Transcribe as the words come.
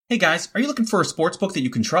Hey guys, are you looking for a sportsbook that you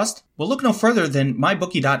can trust? Well, look no further than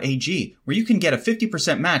mybookie.ag, where you can get a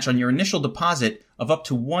 50% match on your initial deposit of up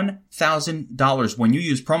to $1,000 when you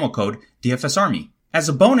use promo code DFSArmy. As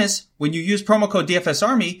a bonus, when you use promo code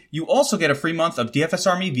DFSArmy, you also get a free month of DFS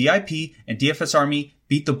Army VIP and DFS Army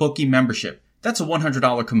Beat the Bookie membership. That's a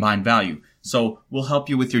 $100 combined value. So we'll help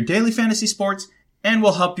you with your daily fantasy sports and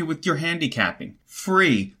we'll help you with your handicapping.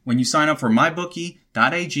 Free when you sign up for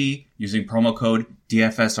mybookie.ag using promo code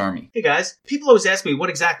DFS Army. Hey guys, people always ask me what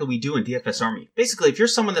exactly we do in DFS Army. Basically, if you're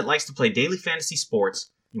someone that likes to play daily fantasy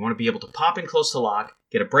sports, you want to be able to pop in close to lock,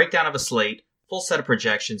 get a breakdown of a slate, full set of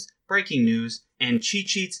projections, breaking news, and cheat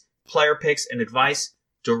sheets, player picks, and advice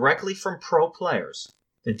directly from pro players,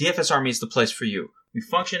 then DFS Army is the place for you. We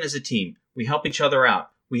function as a team. We help each other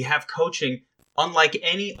out. We have coaching unlike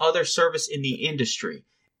any other service in the industry.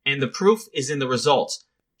 And the proof is in the results.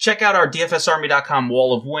 Check out our DFSArmy.com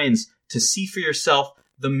wall of wins to see for yourself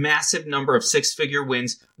the massive number of six-figure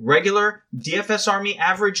wins regular DFS Army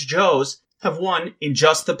average Joes have won in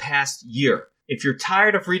just the past year. If you're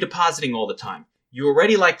tired of redepositing all the time, you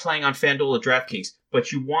already like playing on Fanduel or Draftkings,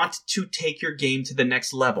 but you want to take your game to the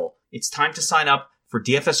next level, it's time to sign up for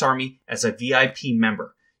DFS Army as a VIP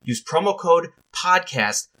member. Use promo code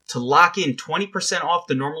PODCAST to lock in 20% off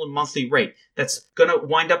the normal monthly rate. That's going to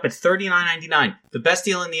wind up at $39.99, the best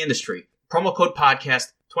deal in the industry. Promo code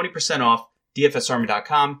PODCAST, 20% off,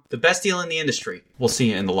 DFSArmy.com, the best deal in the industry. We'll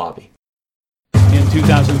see you in the lobby. In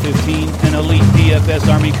 2015, an elite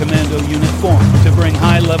DFS Army Commando unit formed to bring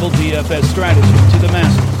high-level DFS strategy to the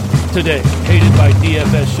masses. Today, hated by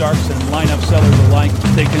DFS sharks and lineup sellers alike,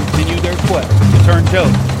 they continue their quest to turn Joe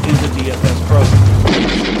into DFS pros.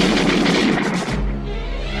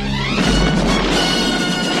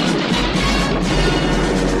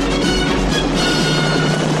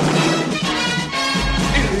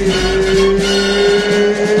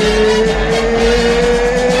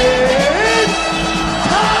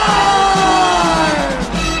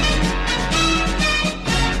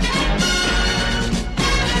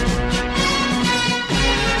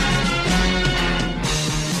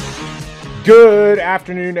 Good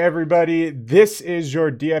afternoon, everybody. This is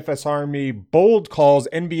your DFS Army Bold Calls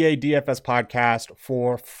NBA DFS podcast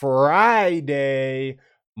for Friday,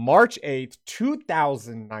 March 8th,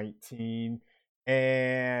 2019.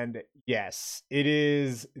 And yes, it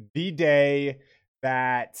is the day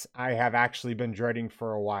that I have actually been dreading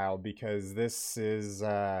for a while because this is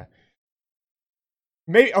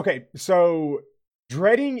so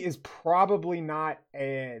dreading is probably not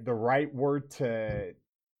the right word to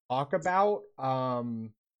talk about. I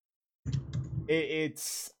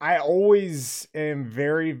always am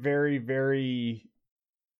very, very, very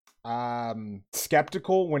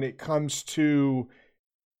skeptical when it comes to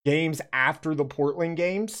games after the Portland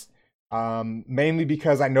games, mainly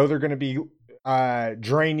because I know they're going to be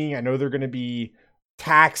draining, I know they're going to be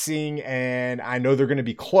taxing, and I know they're going to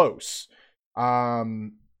be close.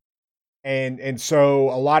 And so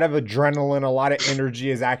a lot of adrenaline, a lot of energy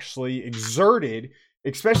is actually exerted,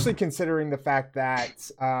 especially considering the fact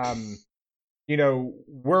that, we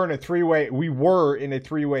were in a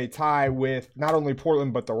three-way tie with not only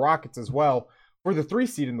Portland, but the Rockets as well for the 3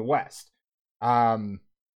 seed in the West.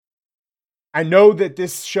 I know that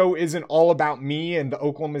this show isn't all about me and the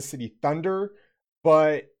Oklahoma City Thunder,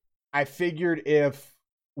 but I figured if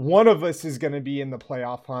one of us is going to be in the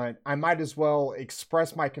playoff hunt, I might as well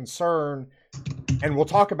express my concern, and we'll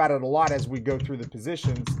talk about it a lot as we go through the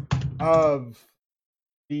positions of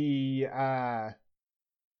the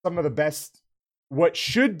some of the best, what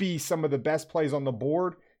should be some of the best plays on the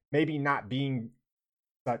board, maybe not being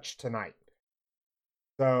such tonight.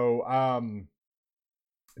 So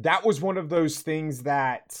that was one of those things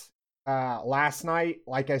that last night,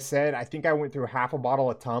 like I said, I think I went through half a bottle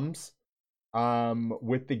of Tums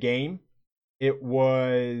with the game. It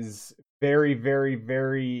was very, very,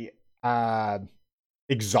 very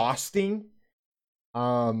exhausting.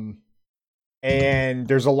 And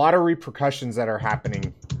there's a lot of repercussions that are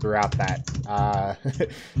happening throughout that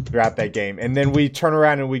throughout that game. And then we turn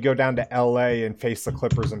around and we go down to LA and face the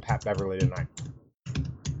Clippers and Pat Beverly tonight.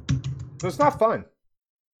 So it's not fun.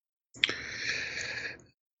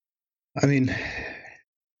 I mean,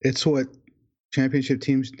 it's what championship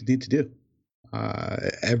teams need to do.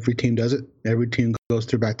 Every team does it. Every team goes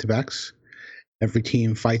through back-to-backs. Every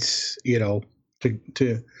team fights, to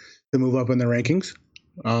move up in the rankings.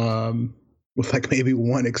 With like maybe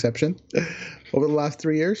one exception over the last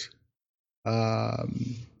 3 years.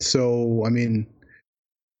 So, I mean,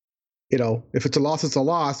 if it's a loss, it's a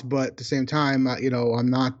loss. But at the same time, I'm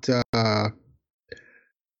not.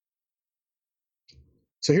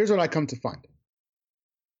 So here's what I come to find.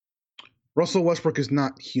 Russell Westbrook is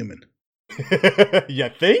not human. You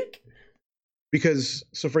think? Because,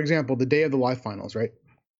 so for example, the day of the live finals, right?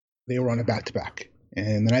 They were on a back-to-back.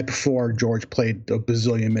 And the night before, George played a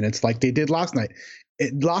bazillion minutes like they did last night.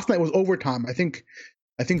 Last night was overtime. I think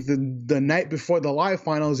the night before the live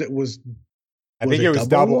finals, it was double. I think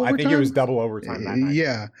it was double overtime that night.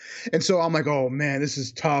 Yeah. And so I'm like, oh man, this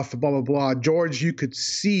is tough, blah, blah, blah. George, you could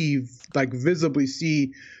see, like visibly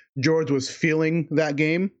see George was feeling that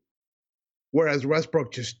game. Whereas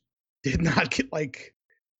Westbrook just did not get like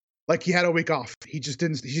he had a week off. He just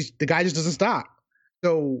didn't, the guy just doesn't stop.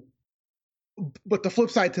 So, but the flip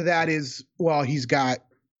side to that is, well, he's got,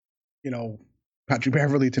 Patrick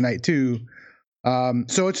Beverley tonight too.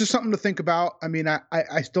 So it's just something to think about. I mean,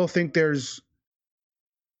 I still think there's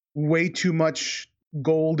way too much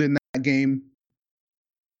gold in that game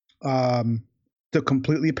to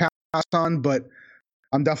completely pass on, but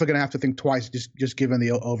I'm definitely going to have to think twice just given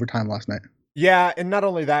the overtime last night. Yeah, and not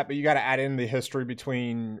only that, but you got to add in the history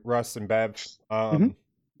between Russ and Bev. He's going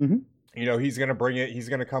to bring it. He's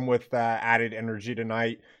going to come with added energy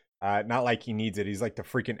tonight. Not like he needs it. He's like the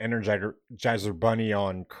freaking Energizer Bunny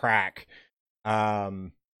on crack.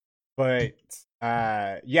 It's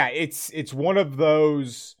one of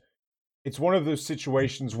those. It's one of those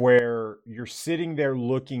situations where you're sitting there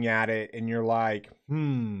looking at it and you're like,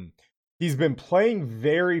 he's been playing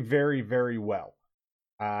very, very, very well.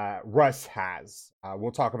 Russ has.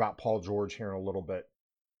 We'll talk about Paul George here in a little bit.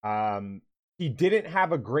 He didn't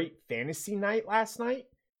have a great fantasy night last night,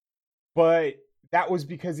 but that was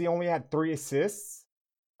because he only had 3 assists.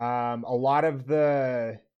 A lot of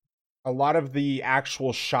the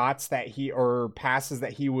actual shots passes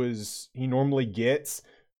that he normally gets,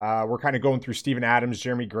 we're kind of going through Steven Adams,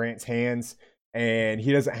 Jeremy Grant's hands, and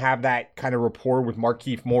he doesn't have that kind of rapport with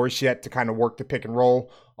Markieff Morris yet to kind of work the pick and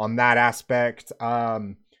roll on that aspect.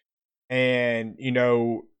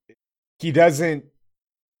 He doesn't,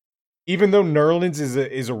 even though Nerlens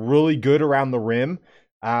is a really good around the rim,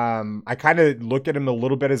 I kind of look at him a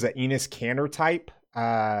little bit as an Enes Kanter type,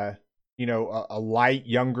 a light,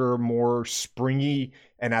 younger, more springy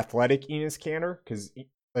and athletic Enes Kanter, because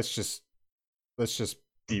let's just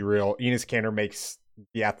be real. Enes Kanter makes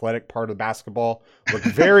the athletic part of basketball look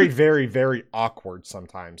very, very, very awkward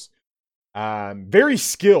sometimes. Very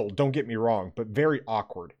skilled, don't get me wrong, but very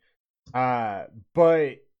awkward. So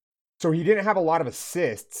he didn't have a lot of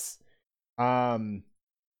assists. But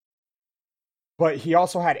he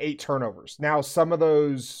also had 8 turnovers. Now, some of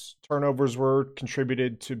those turnovers were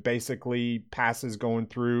contributed to basically passes going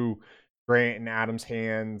through Grant and Adams'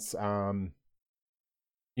 hands. I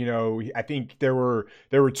think there were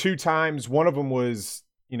 2 times. One of them was,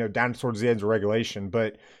 down towards the end of regulation,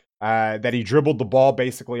 but that he dribbled the ball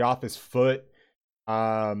basically off his foot.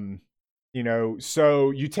 So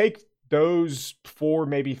you take those 4,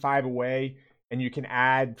 maybe 5 away, and you can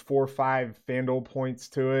add 4 or 5 Fanduel points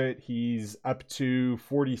to it. He's up to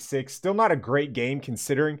 46. Still not a great game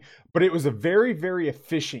considering, but it was a very, very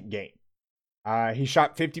efficient game. He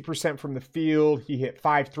shot 50% from the field. He hit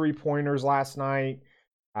 5 3-pointers last night.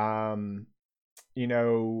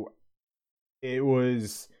 It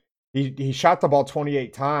was, he shot the ball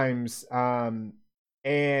 28 times. And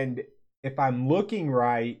if I'm looking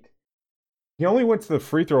right, he only went to the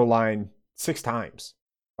free throw line 6 times.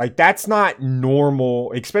 Like, that's not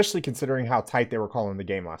normal, especially considering how tight they were calling the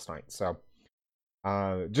game last night. So,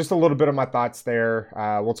 just a little bit of my thoughts there.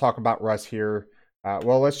 We'll talk about Russ here.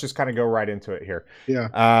 Let's just kind of go right into it here.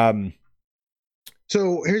 Yeah.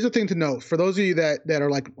 So here's the thing to note. For those of you that are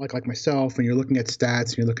like myself, and you're looking at stats,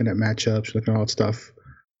 and you're looking at matchups, you're looking at all that stuff,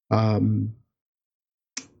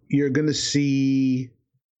 you're going to see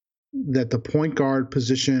that the point guard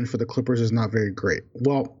position for the Clippers is not very great.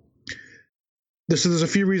 Well, there's a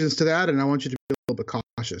few reasons to that, and I want you to be a little bit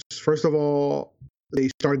cautious. First of all, they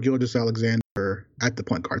start Gilgeous-Alexander at the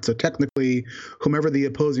point guard. So technically, whomever the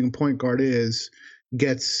opposing point guard is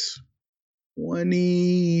gets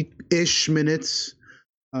 20-ish minutes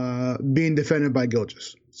being defended by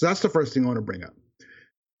Gilgeous. So that's the first thing I want to bring up.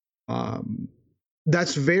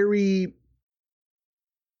 That's very...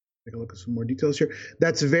 Take a look at some more details here.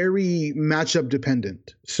 That's very matchup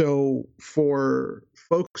dependent. So for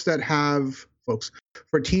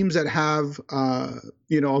teams that have a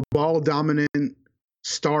ball dominant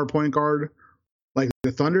star point guard like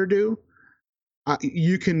the Thunder do,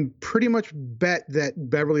 you can pretty much bet that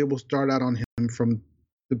Beverly will start out on him from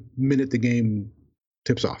the minute the game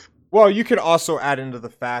tips off. Well, you could also add into the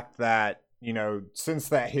fact that, since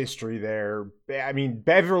that history there, I mean,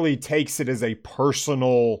 Beverly takes it as a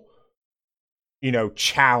personal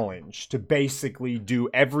challenge to basically do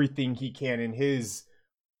everything he can in his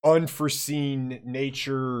unforeseen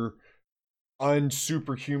nature,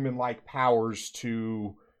 unsuperhuman-like powers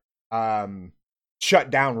to shut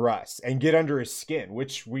down Russ and get under his skin,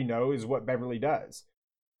 which we know is what Beverly does.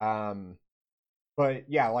 But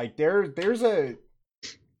yeah, like there's a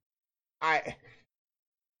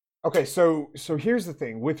okay, so here's the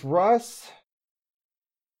thing with Russ.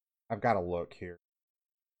 I've got to look here.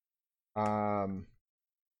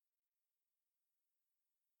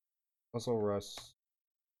 Russell Russ.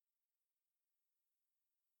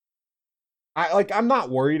 I'm not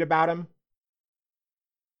worried about him.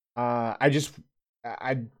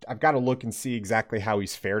 I've got to look and see exactly how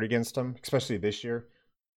he's fared against him, especially this year.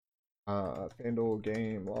 Fanduel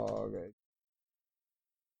game log.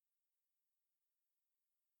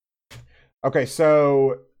 Okay,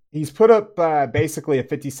 so he's put up basically a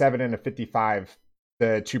 57 and a 55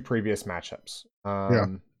 the 2 previous matchups. Yeah.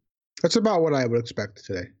 That's about what I would expect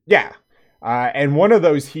today. Yeah. And one of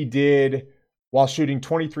those he did while shooting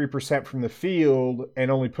 23% from the field and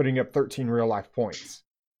only putting up 13 real life points.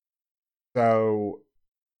 So,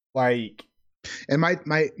 like, and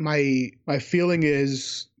my feeling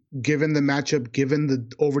is, given the matchup, given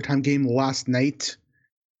the overtime game last night,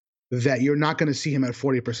 that you're not going to see him at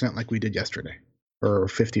 40% like we did yesterday, or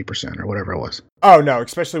 50% or whatever it was. Oh no,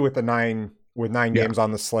 especially with nine games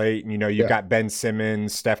on the slate, and you've got Ben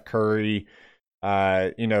Simmons, Steph Curry,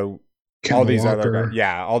 Kemba all these Walker. other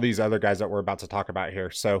guys, all these other guys that we're about to talk about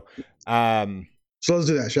here. So let's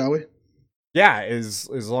do that, shall we? Yeah, as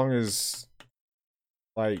long as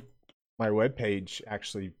like my webpage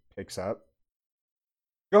actually picks up.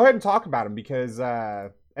 Go ahead and talk about him, because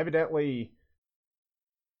evidently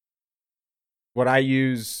what I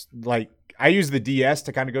use the DS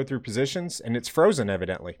to kind of go through positions, and it's frozen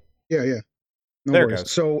evidently. Yeah. No there worries. It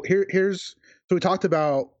goes. So so we talked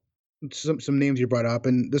about some names you brought up,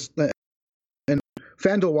 and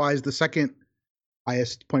Fanduel wise, the second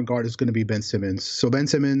highest point guard is going to be Ben Simmons. So Ben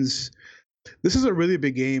Simmons, this is a really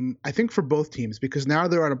big game, I think, for both teams, because now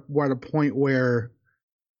we're at a point where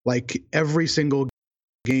like every single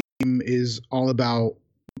game is all about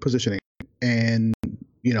positioning, and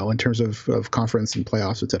in terms of conference and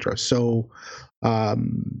playoffs, etc. So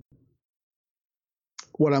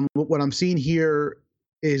what I'm seeing here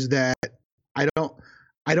is that I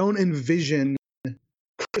don't envision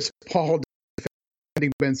Chris Paul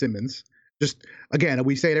defending Ben Simmons. Just again,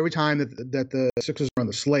 we say it every time that the Sixers are on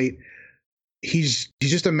the slate. He's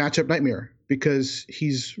just a matchup nightmare, because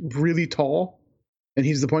he's really tall and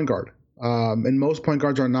he's the point guard. And most point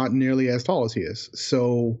guards are not nearly as tall as he is.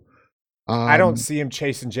 So I don't see him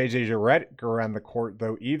chasing JJ Redick around the court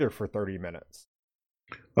though either for 30 minutes.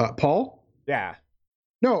 Paul? Yeah.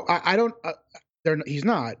 No, I don't. He's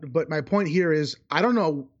not. But my point here is, I don't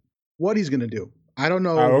know what he's going to do. I don't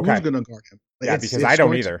know who's going to guard him. Yeah, because I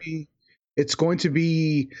don't either. It's going to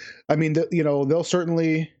be. I mean, they'll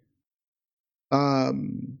certainly,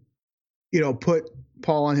 put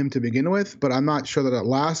Paul on him to begin with, but I'm not sure that it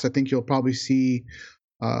lasts. I think you'll probably see,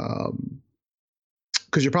 because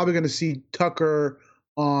you're probably going to see Tucker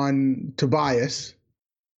on Tobias.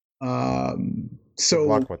 So good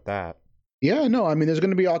luck with that. Yeah, no, I mean, there's going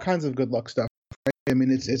to be all kinds of good luck stuff. Right? I mean,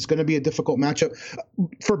 it's going to be a difficult matchup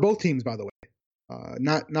for both teams, by the way,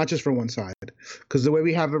 not just for one side. Because the way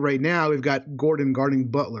we have it right now, we've got Gordon guarding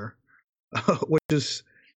Butler, which is,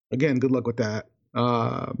 again, good luck with that.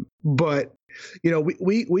 But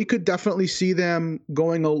we could definitely see them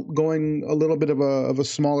going a little bit of a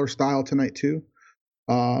smaller style tonight too,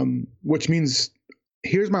 which means,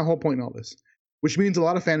 here's my whole point in all this, which means a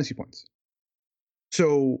lot of fantasy points.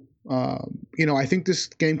 So, I think this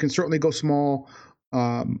game can certainly go small.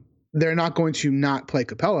 They're not going to not play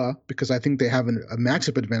Capella, because I think they have a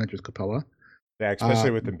matchup advantage with Capella. Yeah,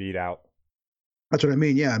 especially with Embiid out. That's what I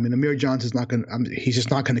mean. Yeah, I mean, Amir Johnson's not going. He's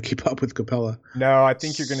just not going to keep up with Capella. No, I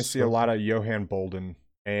think you're going to see a lot of Johan Bolden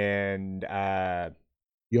and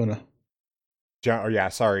Jonah.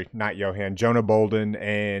 Jonah Bolden,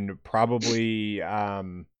 and probably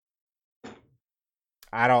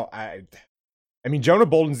I mean, Jonah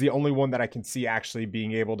Bolden's the only one that I can see actually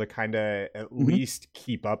being able to kind of at least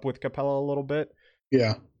keep up with Capella a little bit.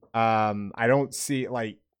 Yeah. I don't see,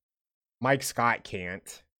 like, Mike Scott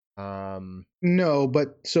can't. No,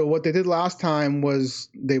 but so what they did last time was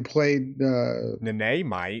they played Nene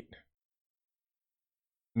might.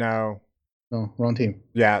 No, wrong team.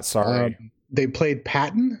 Yeah, sorry. They played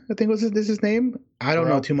Patton, I think was his name. I don't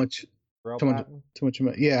know too much. Too much.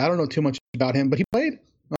 Yeah, I don't know too much about him, but he played.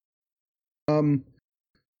 I mean,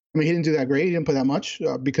 he didn't do that great. He didn't play that much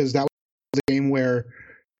because that was a game where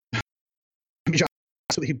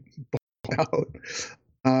he balled out.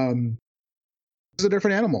 a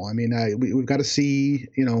different animal. I mean, we've got to see.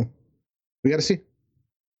 We got to see.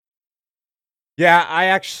 Yeah, I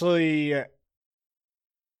actually.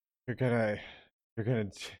 You're gonna.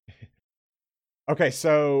 Okay,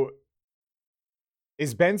 so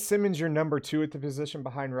is Ben Simmons your number 2 at the position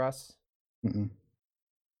behind Russ? Mm-mm.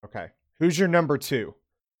 Okay, who's your number 2?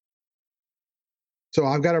 So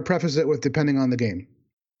I've got to preface it with depending on the game.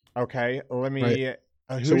 Okay, let me. Right.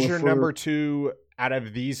 Who's your number 2 out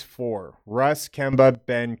of these 4? Russ, Kemba,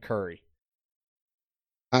 Ben, Curry.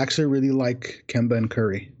 I actually really like Kemba and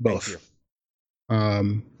Curry both.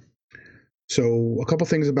 So a couple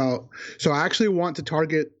things about. So I actually want to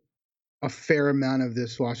target a fair amount of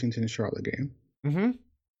this Washington-Charlotte game. Mm-hmm.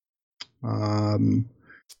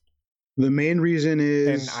 The main reason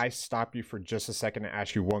is. Can I stop you for just a second and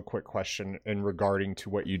ask you one quick question in regarding to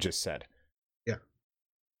what you just said? Yeah.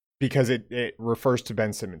 Because it refers to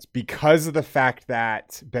Ben Simmons. Because of the fact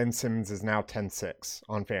that Ben Simmons is now 10-6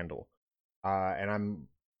 on FanDuel. And I'm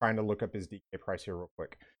trying to look up his DK price here real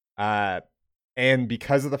quick. And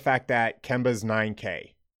because of the fact that Kemba's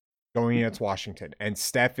 9K going against Washington and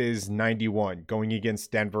Steph is 91 going against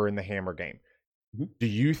Denver in the Hammer game. Mm-hmm. Do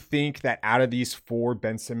you think that out of these 4,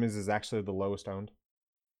 Ben Simmons is actually the lowest owned?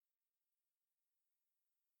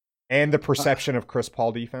 And the perception of Chris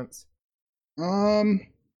Paul defense? I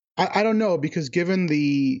don't know, because given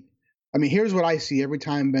here's what I see every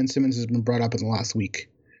time Ben Simmons has been brought up in the last week.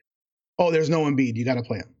 Oh, there's no Embiid. You got to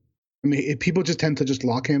play him. I mean, people just tend to just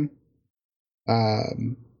lock him.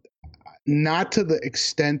 Not to the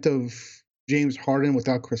extent of James Harden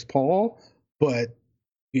without Chris Paul, but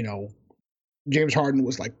James Harden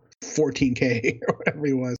was like 14K or whatever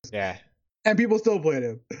he was. Yeah, and people still played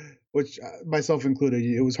him, which myself included.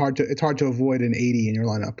 It's hard to avoid an 80 in your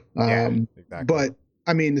lineup. Exactly. But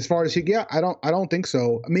I mean, as far as I don't think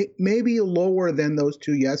so. Maybe lower than those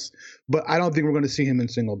 2, yes, but I don't think we're going to see him in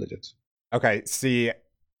single digits. Okay, see,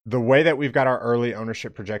 the way that we've got our early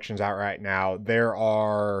ownership projections out right now, there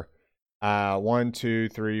are 1, 2,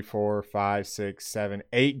 3, 4, 5, 6, 7,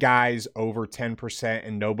 8 guys over 10%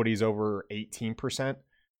 and nobody's over 18%.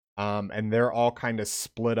 And they're all kind of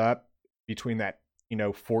split up between that,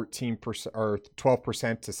 14% or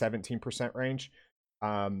 12% to 17% range.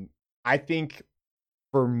 I think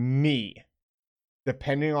for me,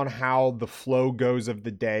 depending on how the flow goes of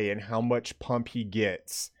the day and how much pump he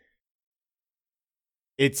gets,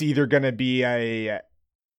 it's either going to be a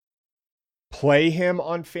play him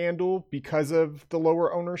on FanDuel because of the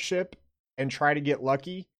lower ownership and try to get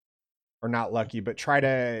lucky, or not lucky, but try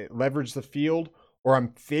to leverage the field, or I'm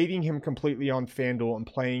fading him completely on FanDuel and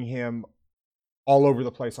playing him all over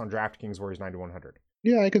the place on DraftKings where he's 9,100.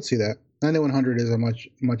 Yeah, I could see that. 9,100 is a much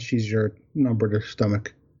easier number to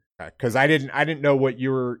stomach. Because I didn't know what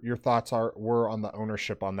your thoughts were on the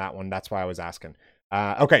ownership on that one. That's why I was asking.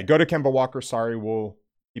 Okay, go to Kemba Walker. Sorry, we'll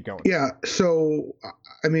keep going. Yeah, so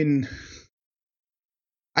I mean,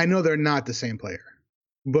 I know they're not the same player,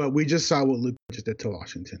 but we just saw what Luka just did to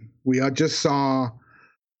Washington. We just saw.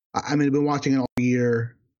 I mean, I've been watching it all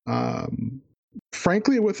year.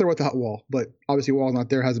 Frankly, with or without Wall, but obviously Wall's not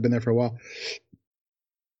there. Hasn't been there for a while.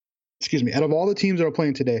 Excuse me. Out of all the teams that are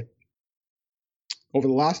playing today, over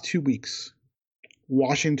the last 2 weeks,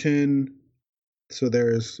 Washington. So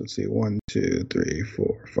there's, let's see, 1, 2, 3,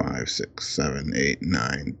 4, 5, 6, 7, 8,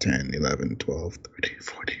 9, 10, 11, 12, 13,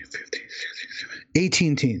 14, 15, 16, 17,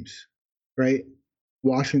 18 teams, right?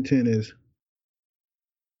 Washington is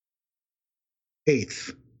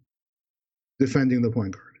 8th defending the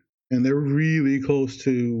point guard. And they're really close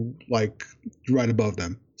to, like, right above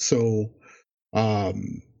them. So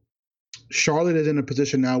Charlotte is in a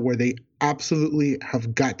position now where they absolutely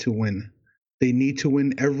have got to win. They need to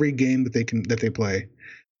win every game that they play.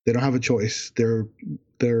 They don't have a choice. They're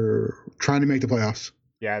trying to make the playoffs.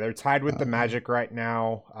 Yeah, they're tied with the Magic right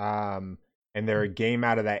now, and they're a game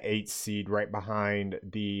out of that 8th seed, right behind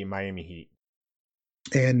the Miami Heat.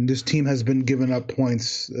 And this team has been giving up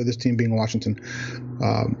points. This team being Washington,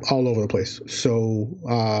 all over the place. So,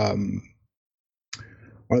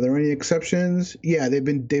 are there any exceptions? Yeah, they've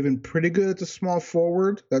been pretty good at the small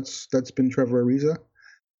forward. That's been Trevor Ariza.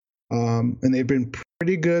 And they've been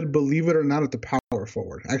pretty good, believe it or not, at the power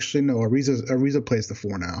forward. Actually, no, Ariza plays the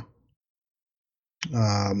 4 now.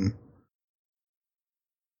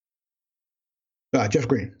 Jeff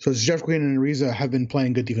Green. So Jeff Green and Ariza have been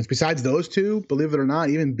playing good defense. Besides those two, believe it or not,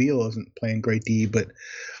 even Beal isn't playing great D, but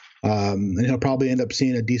and he'll probably end up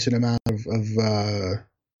seeing a decent amount of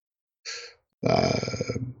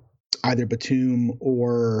either Batum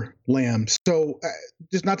or Lamb. So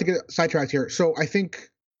just not to get sidetracked here. So I think,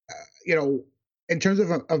 in terms of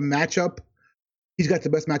matchup, he's got the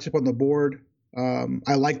best matchup on the board.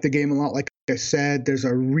 I like the game a lot. Like I said, there's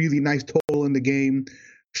a really nice total in the game.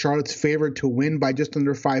 Charlotte's favored to win by just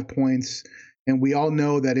under 5 points. And we all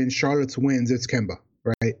know that in Charlotte's wins, it's Kemba,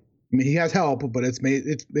 right? I mean, he has help, but it's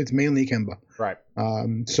mainly Kemba. Right.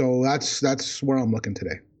 So that's where I'm looking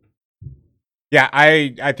today. Yeah,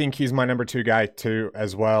 I think he's my number 2 guy too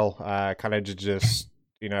as well. Kind of just,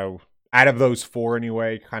 out of those 4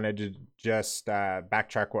 anyway, kind of just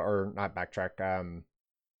backtrack or not backtrack,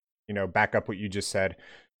 back up what you just said.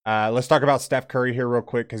 Let's talk about Steph Curry here real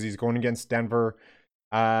quick because he's going against Denver.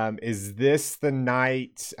 Is this the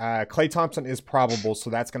night? Klay Thompson is probable, so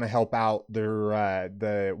that's going to help out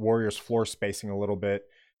the Warriors floor spacing a little bit.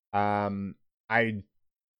 I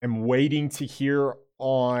am waiting to hear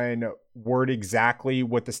on word exactly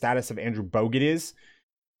what the status of Andrew Bogut is.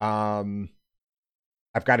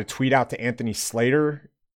 I've got a tweet out to Anthony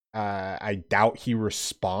Slater. I doubt he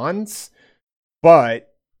responds,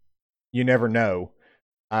 but you never know.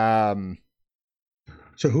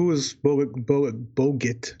 So who is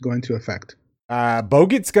Bogut going to affect?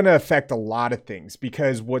 Bogut's going to affect a lot of things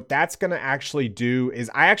because what that's going to actually do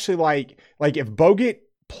is I actually like if Bogut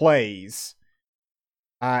plays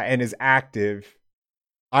and is active,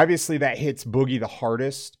 obviously that hits Boogie the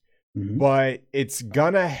hardest, but it's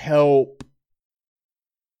going to help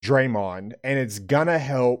Draymond and it's going to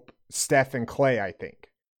help Steph and Klay, I think.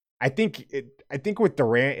 I think with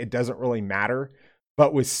Durant, it doesn't really matter,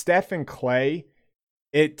 but with Steph and Klay,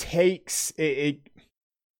 it takes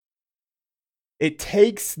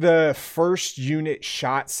the first unit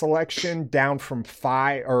shot selection down from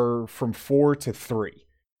 4 to 3.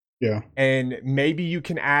 Yeah. And maybe you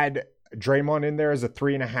can add Draymond in there as a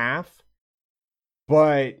 3.5,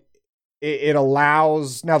 but it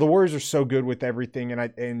allows, now the Warriors are so good with everything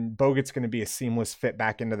and Bogut's going to be a seamless fit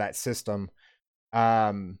back into that system.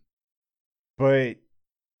 But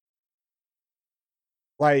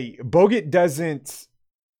like Bogut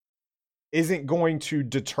isn't going to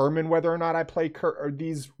determine whether or not I play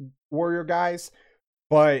these Warrior guys,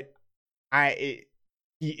 but he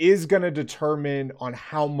is going to determine on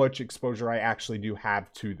how much exposure I actually do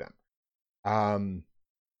have to them.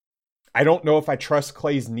 I don't know if I trust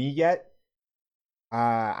Klay's knee yet.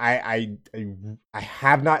 I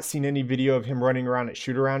have not seen any video of him running around at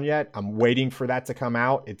shoot around yet. I'm waiting for that to come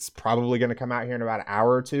out. It's probably going to come out here in about an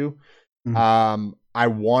hour or two. I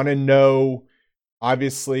want to know,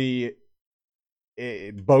 obviously,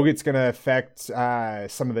 Bogut's going to affect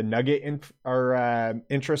some of the nugget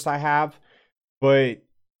interest I have, but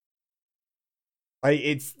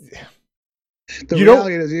it's the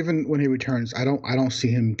reality is even when he returns, I don't see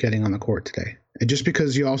him getting on the court today. And just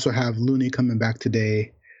because you also have Looney coming back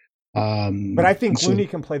today, but I think Looney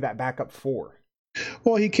can play that backup 4.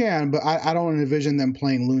 Well, he can, but I don't envision them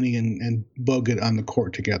playing Looney and Bogut on the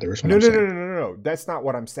court together. No. That's not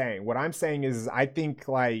what I'm saying. What I'm saying is I think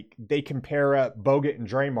like they can pair up Bogut and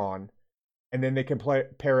Draymond, and then they can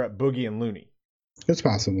pair up Boogie and Looney. It's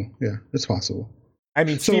possible. Yeah, it's possible. I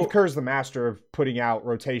mean, Steve Kerr's the master of putting out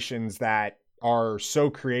rotations that are so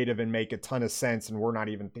creative and make a ton of sense, and we're not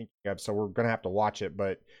even thinking of. So we're gonna have to watch it.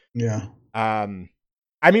 But yeah,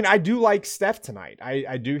 I mean, I do like Steph tonight.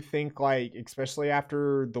 I do think, like, especially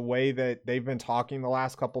after the way that they've been talking the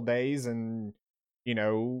last couple days, and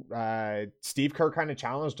Steve Kerr kind of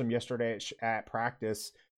challenged him yesterday at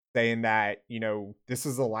practice, saying that this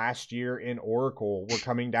is the last year in Oracle. We're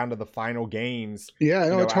coming down to the final games. Yeah,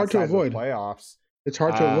 no, it's hard to avoid playoffs. It's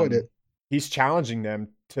hard to avoid it. He's challenging them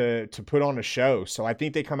to put on a show. So I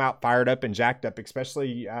think they come out fired up and jacked up,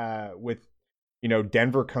 especially with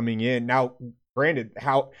Denver coming in now. Granted,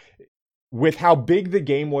 how big the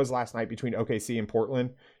game was last night between OKC and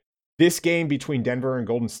Portland, this game between Denver and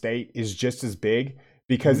Golden State is just as big,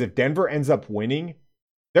 because if Denver ends up winning,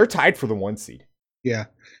 they're tied for the 1 seed. Yeah,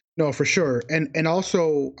 no, for sure. And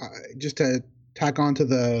also, just to tack on to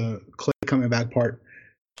the Klay coming back part,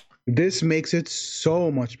 this makes it so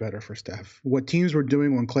much better for Steph. What teams were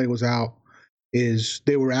doing when Klay was out is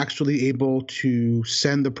they were actually able to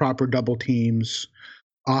send the proper double teams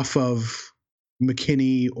off of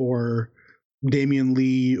McKinney or Damian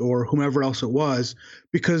Lee or whomever else it was,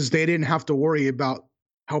 because they didn't have to worry about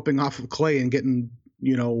helping off of Klay and getting,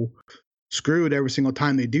 screwed every single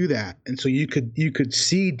time they do that. And so you could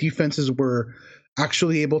see defenses were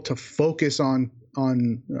actually able to focus on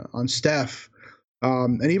Steph,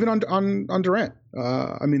 and even on Durant.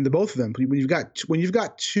 I mean, the both of them. When you've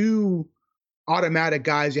got 2 automatic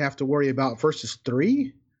guys you have to worry about versus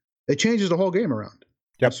 3, it changes the whole game around.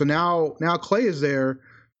 Yep. So now Klay is there.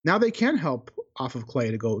 Now they can help off of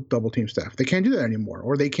Clay to go double team Steph. They can't do that anymore.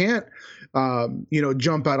 Or they can't,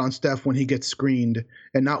 jump out on Steph when he gets screened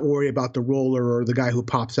and not worry about the roller or the guy who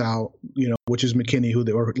pops out, which is McKinney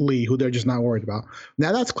or Lee, who they're just not worried about.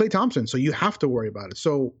 Now that's Klay Thompson, so you have to worry about it.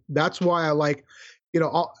 So that's why I like,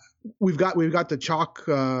 we've got the chalk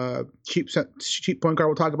cheap point guard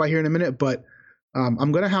we'll talk about here in a minute, but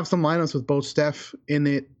I'm going to have some lineups with both Steph in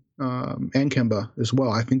it and Kemba as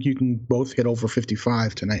well. I think you can both hit over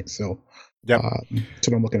 55 tonight. So yep. That's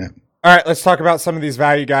what I'm looking at. All right, let's talk about some of these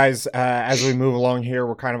value guys as we move along here.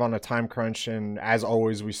 We're kind of on a time crunch, and as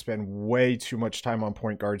always, we spend way too much time on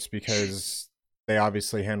point guards because they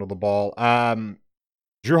obviously handle the ball.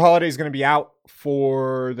 Drew Holiday is going to be out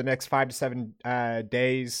for the next 5 to 7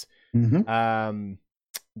 days. Mm-hmm.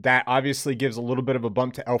 That obviously gives a little bit of a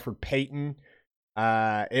bump to Elfrid Payton.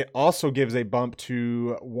 It also gives a bump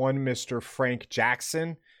to one Mr. Frank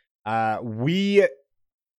Jackson.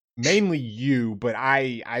 Mainly you, but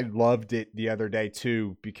I loved it the other day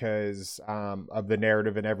too because of the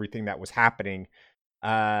narrative and everything that was happening.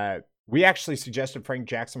 We actually suggested Frank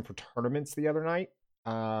Jackson for tournaments the other night.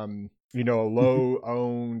 A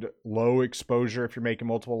low-owned, low exposure if you're making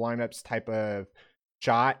multiple lineups type of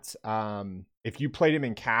shot. If you played him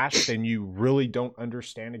in cash, then you really don't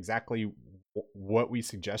understand exactly what we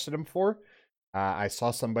suggested him for. I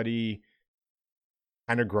saw somebody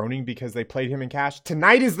kind of groaning because they played him in cash.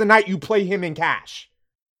 Tonight is the night you play him in cash.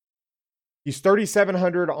 He's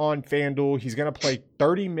 3,700 on Fanduel. He's going to play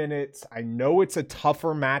 30 minutes. I know it's a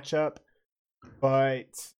tougher matchup, but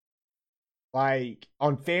like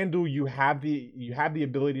on Fanduel, you have the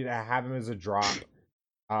ability to have him as a drop.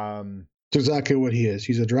 That's exactly what he is.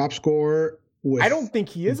 He's a drop scorer with I don't think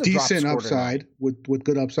he is a decent drop upside with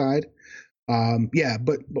good upside. But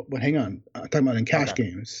hang on. I'm talking about in cash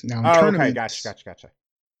games. Now in tournaments, okay, gotcha.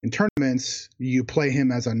 In tournaments, you play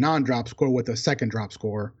him as a non-drop scorer with a second drop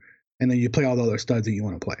scorer, and then you play all the other studs that you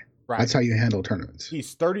want to play. Right. That's how you handle tournaments.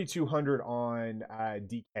 He's 3,200 on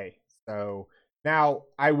DK. So now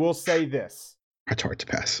I will say this. That's hard to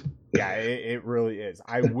pass. Yeah, it really is.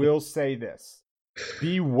 I will say this.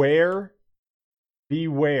 Beware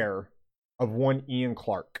of one Ian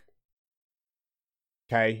Clark.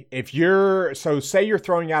 Okay, say you're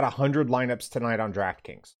throwing out 100 lineups tonight on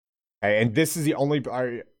DraftKings. Okay, and this is the only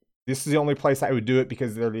place I would do it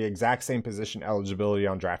because they're the exact same position eligibility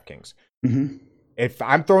on DraftKings. Mm-hmm. If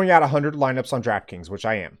I'm throwing out 100 lineups on DraftKings, which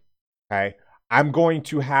I am, okay, I'm going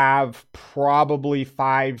to have probably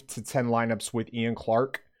 5 to 10 lineups with Ian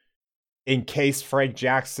Clark in case Frank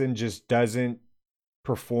Jackson just doesn't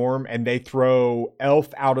perform and they throw Elf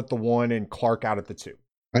out at the 1 and Clark out at the 2.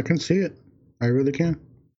 I can see it. I really can.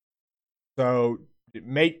 So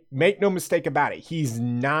make no mistake about it. He's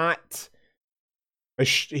not a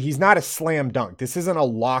slam dunk. This isn't a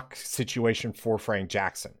lock situation for Frank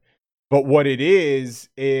Jackson. But what it is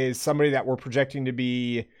somebody that we're projecting to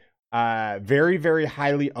be very, very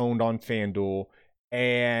highly owned on FanDuel.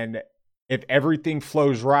 And if everything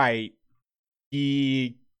flows right,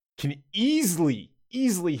 he can easily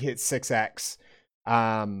hit 6x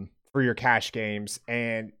for your cash games.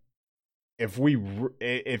 And if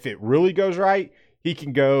it really goes right, he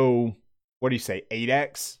can go, what do you say,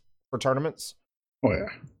 8x for tournaments? Oh, yeah.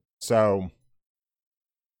 So.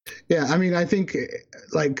 Yeah, I mean, I think,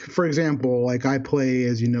 like, for example, like I play,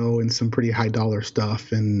 as you know, in some pretty high dollar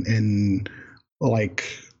stuff. And like,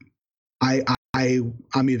 I'm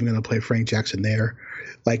even going to play Frank Jackson there.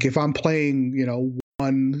 Like, if I'm playing,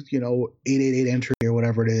 888 entry or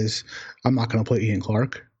whatever it is, I'm not going to play Ian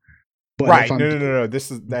Clark. But right. No.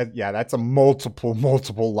 This is that. Yeah, that's a multiple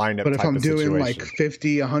lineup. But if I'm doing situation. like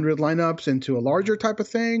 50, 100 lineups into a larger type of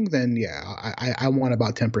thing, then yeah, I want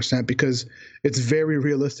about 10% because it's very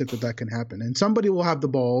realistic that can happen. And somebody will have the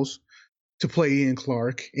balls to play Ian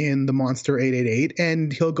Clark in the Monster 888,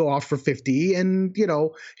 and he'll go off for 50, and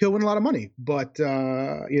he'll win a lot of money. But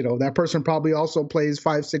that person probably also plays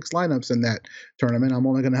 5-6 lineups in that tournament. I'm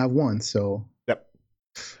only going to have one. So yep.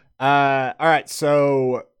 All right.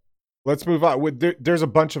 So. Let's move on. There's a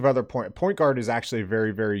bunch of other point guard is actually a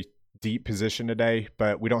very, very deep position today,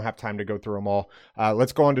 but we don't have time to go through them all.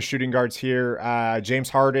 Let's go on to shooting guards here. James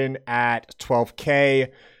Harden at 12K.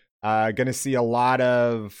 Going to see a lot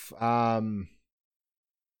of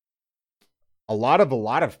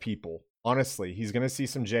people. Honestly, he's going to see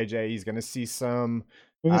some JJ. He's going to see some.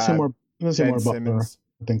 We're going to see more Butler, Simmons.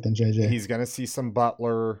 I think, than JJ. He's going to see some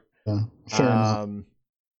Butler. Yeah, fair enough.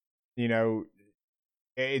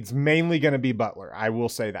 It's mainly going to be Butler. I will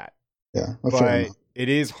say that. Yeah. But it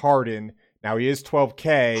is Harden. Now he is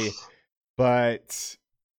 12K, but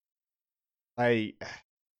I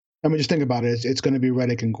mean, just think about it. It's going to be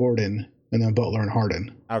Redick and Gordon. and then Butler and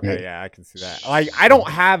Harden. Okay, right? yeah, I can see that. Like, I don't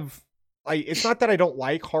have like. It's not that I don't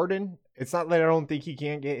like Harden. It's not that I don't think he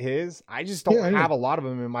can't get his. I just don't have a lot of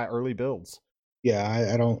them in my early builds. Yeah,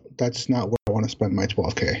 I don't. That's not where I want to spend my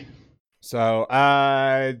 12K. So,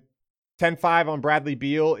 10-5 on Bradley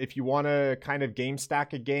Beal. If you want to kind of game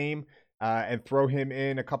stack a game and throw him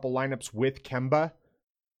in a couple lineups with Kemba,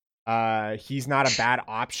 he's not a bad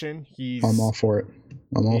option. I'm all for it.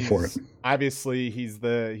 I'm all for it. Obviously, he's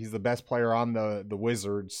the best player on the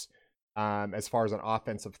Wizards as far as an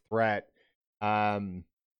offensive threat.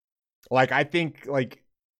 Like, I think, like,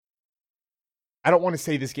 I don't want to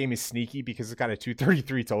say this game is sneaky because it's got a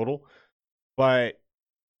 233 total, but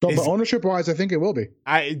but ownership wise, I think it will be.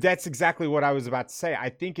 That's exactly what I was about to say. I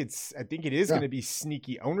think it is going to be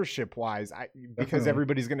sneaky ownership wise, because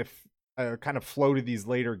everybody's going to kind of flow to these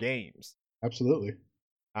later games. Absolutely.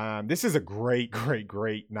 This is a great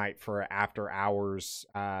night for an after hours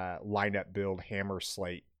lineup build hammer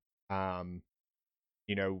slate.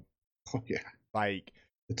 Like,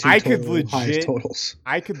 I could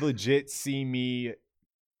legit see me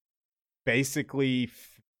basically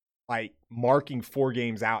like marking 4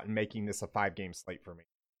 games out and making this a 5-game slate for me.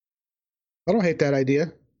 I don't hate that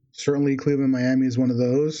idea. Certainly Cleveland, Miami is one of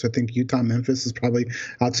those. I think Utah, Memphis is probably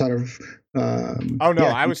outside of.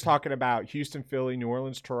 I was talking about Houston, Philly, New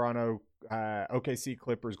Orleans, Toronto, OKC,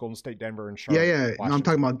 Clippers, Golden State, Denver, and Charlotte. Yeah. No, I'm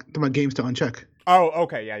talking about games to uncheck. Oh,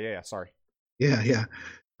 okay. Yeah. Sorry. Yeah.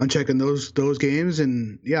 I'm checking those games,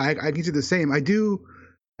 and yeah, I can see the same. I do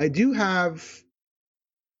have.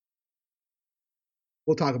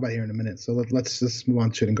 We'll talk about it here in a minute. So let's just move on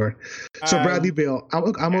to shooting guard. So Bradley Beal,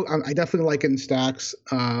 I definitely like it in stacks.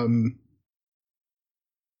 I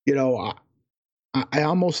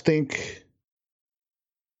almost think.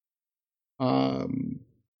 I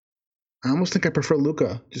prefer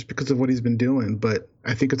Luka just because of what he's been doing, but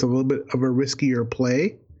I think it's a little bit of a riskier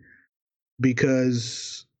play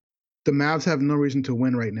because the Mavs have no reason to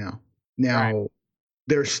win right now.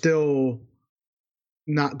 They're still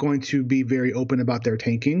not going to be very open about their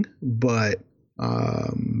tanking, but I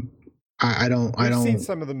don't. We've seen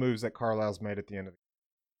some of the moves that Carlisle's made at the end of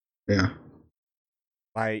the game. Yeah.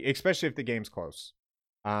 Like, especially if the game's close.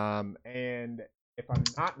 And if I'm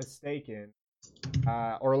not mistaken,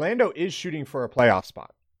 Orlando is shooting for a playoff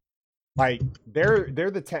spot. Like, they're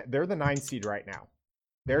the 9 seed right now.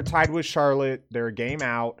 They're tied with Charlotte. They're a game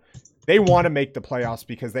out. They want to make the playoffs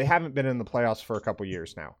because they haven't been in the playoffs for a couple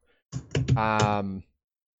years now.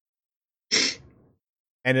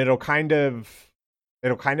 And it'll kind of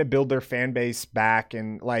build their fan base back,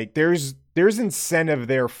 and like there's incentive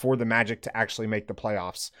there for the Magic to actually make the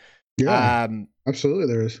playoffs. Yeah, absolutely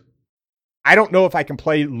there is. I don't know if I can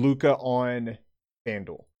play Luka on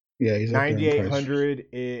Fanduel. Yeah, he's 9,800.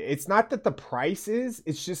 It's not that the price is;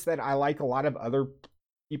 it's just that I like a lot of other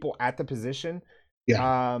people at the position.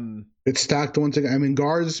 Yeah, it's stacked once again. I mean,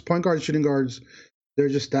 guards, point guards, shooting guards, they're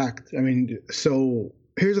just stacked. I mean, so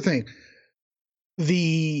here's the thing.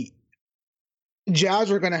 The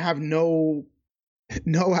Jazz are going to have no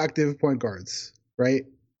active point guards, right?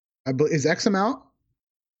 Is Exum out?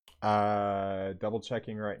 Double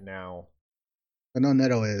checking right now. I know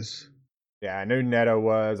Neto is. Yeah, I know Neto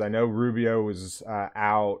was. I know Rubio was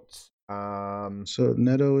out. So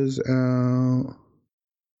Neto is out.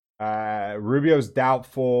 Rubio's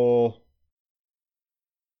doubtful.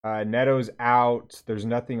 Neto's out. There's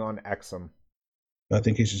nothing on Exum. I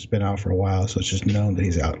think he's just been out for a while, so it's just known that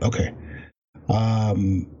he's out. Okay.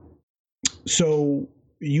 So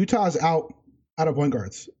Utah's out of point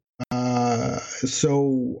guards.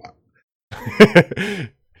 So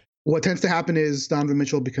what tends to happen is Donovan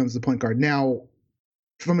Mitchell becomes the point guard. Now,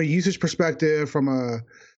 from a usage perspective, from a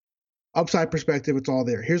upside perspective, it's all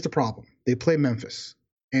there. Here's the problem. They play Memphis.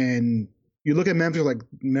 And you look at Memphis like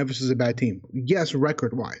Memphis is a bad team. Yes,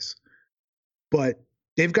 record-wise. But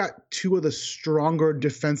they've got 2 of the stronger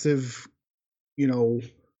defensive,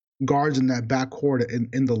 guards in that backcourt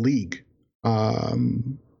in the league,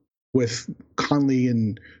 with Conley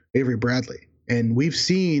and Avery Bradley. And we've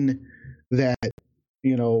seen that,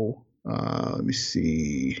 let me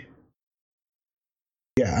see.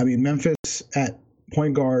 Yeah, I mean, Memphis at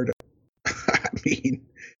point guard, I mean,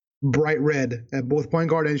 bright red at both point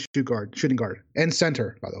guard and shooting guard, and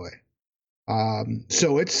center, by the way.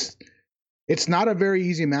 So it's not a very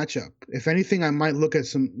easy matchup. If anything, I might look at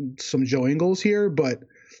some Joe Ingles here, but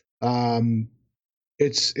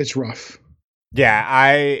it's rough. Yeah,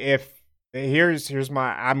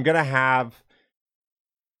 I'm gonna have,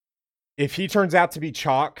 if he turns out to be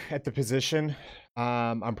chalk at the position,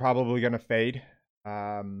 I'm probably gonna fade,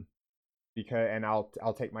 because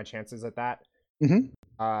I'll take my chances at that.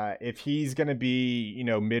 If he's going to be,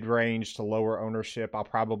 mid-range to lower ownership, I'll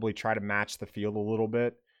probably try to match the field a little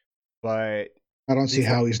bit. But I don't see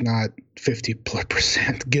how he's not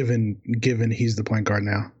 50% given he's the point guard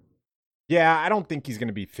now. Yeah, I don't think he's going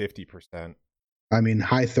to be 50%. I mean,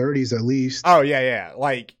 high 30s at least. Oh, yeah.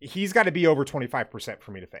 Like, he's got to be over 25%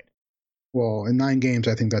 for me to fade. Well, in 9 games,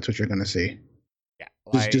 I think that's what you're going to see. Yeah.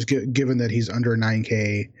 Just given that he's under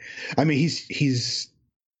 9K. I mean, he's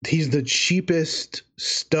the cheapest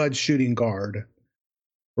stud shooting guard,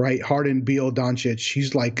 right? Harden, Beal, Doncic.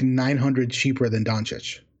 He's like 900 cheaper than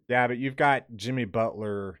Doncic. Yeah, but you've got Jimmy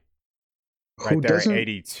Butler right there at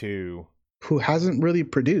 82. Who hasn't really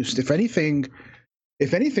produced. If anything,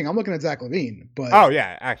 I'm looking at Zach LaVine. But oh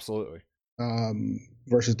yeah, absolutely.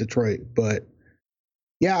 Versus Detroit, but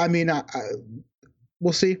yeah, I mean,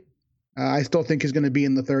 we'll see. I still think he's going to be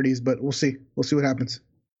in the 30s, but we'll see. We'll see what happens.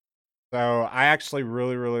 So I actually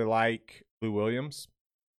really, really like Lou Williams.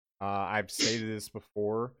 I've stated this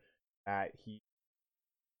before that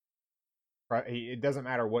it doesn't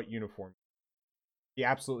matter what uniform. He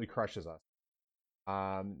absolutely crushes us.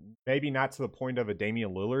 Maybe not to the point of a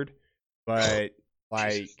Damian Lillard, but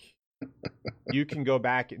like you can go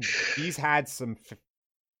back and he's had some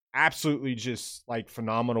absolutely just like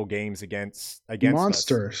phenomenal games against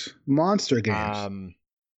monster games.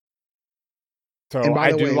 So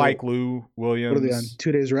I do like Lou Williams. What are they on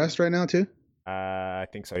 2 days rest right now too? I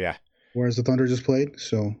think so, yeah. Whereas the Thunder just played,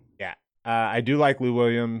 so yeah. I do like Lou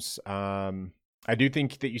Williams. I do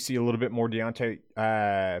think that you see a little bit more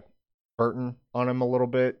Deontay Burton on him a little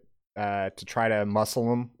bit to try to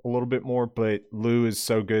muscle him a little bit more, but Lou is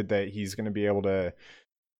so good that he's going to be able to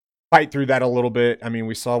fight through that a little bit. I mean,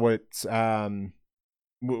 we saw what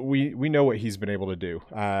we know what he's been able to do.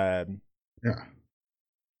 Yeah.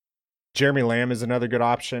 Jeremy Lamb is another good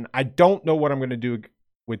option. I don't know what I'm going to do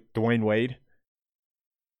with Dwayne Wade.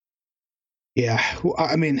 Yeah,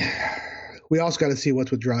 I mean, we also got to see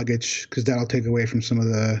what's with Dragic because that'll take away from some of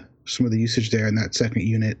the usage there in that second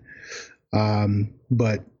unit.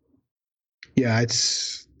 But yeah,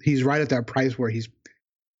 he's right at that price where he's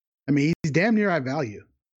damn near high value.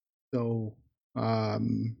 So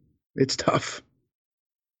it's tough.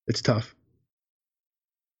 It's tough.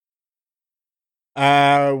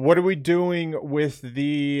 What are we doing with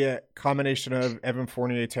the combination of Evan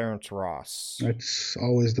Fournier, Terrence Ross? That's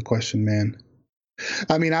always the question, man.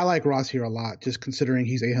 I mean, I like Ross here a lot, just considering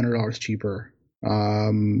he's $800 cheaper.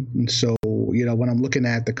 So, when I'm looking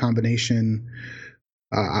at the combination,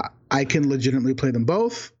 I can legitimately play them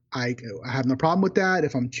both. I have no problem with that.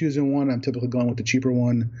 If I'm choosing one, I'm typically going with the cheaper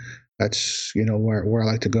one. That's, where I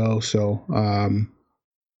like to go. So,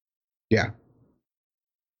 yeah,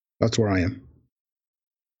 that's where I am.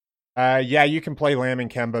 Yeah, you can play Lamb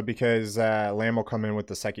and Kemba because Lamb will come in with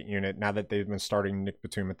the second unit now that they've been starting Nick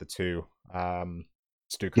Batum at the 2.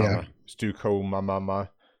 Stuco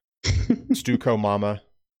Mama.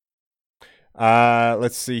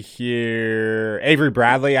 Let's see here. Avery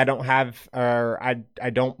Bradley, I don't have, I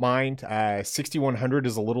don't mind. 6,100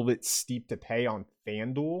 is a little bit steep to pay on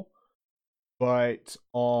Fanduel, but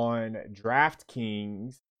on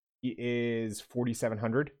DraftKings, he is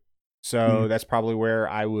 4,700. So that's probably where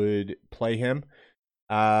I would play him.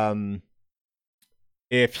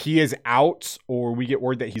 If he is out or we get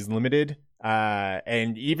word that he's limited,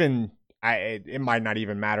 and even it might not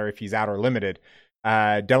even matter if he's out or limited.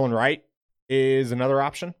 Delon Wright is another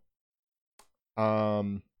option.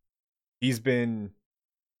 He's been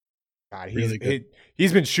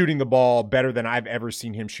he's been shooting the ball better than I've ever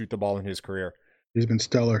seen him shoot the ball in his career. He's been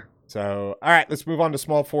stellar. So, all right, let's move on to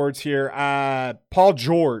small forwards here. Paul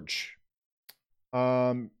George.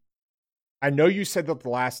 I know you said that the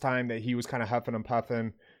last time that he was kind of huffing and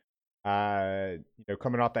puffing,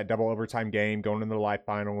 coming off that double overtime game, going into the live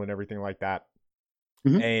final and everything like that.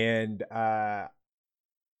 Mm-hmm. And I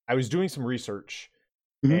was doing some research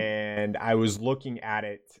and I was looking at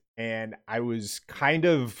it and I was kind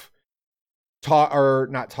of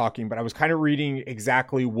I was kind of reading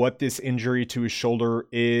exactly what this injury to his shoulder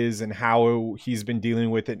is and how he's been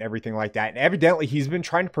dealing with it and everything like that. And evidently he's been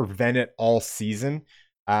trying to prevent it all season,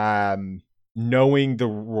 knowing the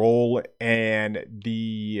role and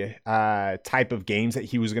the type of games that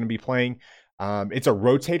he was going to be playing. It's a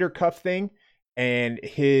rotator cuff thing. And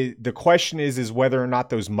the question is whether or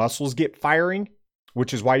not those muscles get firing,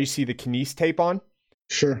 which is why you see the kinese tape on.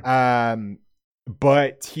 Sure.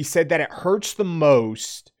 But he said that it hurts the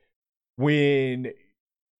most when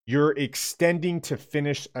you're extending to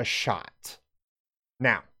finish a shot.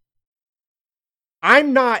 Now,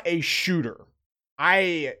 I'm not a shooter.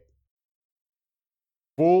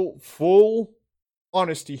 Full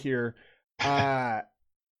honesty here. I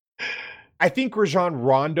think Rajon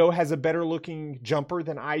Rondo has a better looking jumper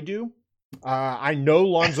than I do. I know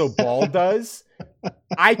Lonzo Ball does.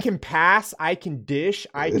 I can pass, I can dish,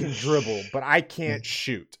 I can dribble, but I can't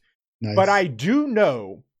shoot. Nice. But I do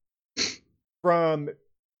know from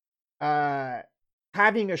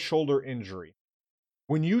having a shoulder injury,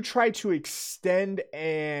 when you try to extend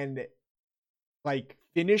and like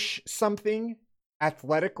finish something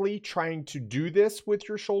athletically, trying to do this with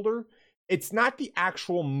your shoulder, it's not the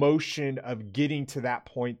actual motion of getting to that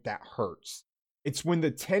point that hurts. It's when the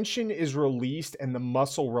tension is released and the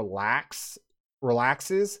muscle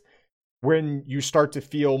relaxes when you start to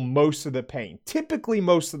feel most of the pain, typically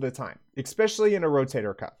most of the time, especially in a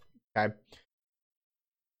rotator cuff. Okay.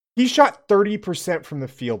 He shot 30% from the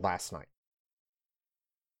field last night.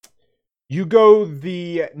 You go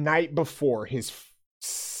the night before, his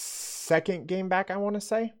second game back, I want to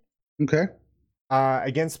say. Okay.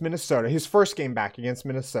 Against Minnesota. His first game back against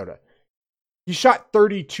Minnesota. He shot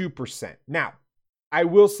 32%. Now, I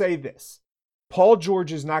will say this. Paul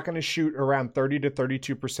George is not going to shoot around 30 to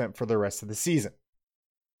 32% for the rest of the season.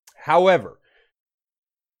 However,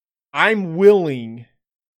 I'm willing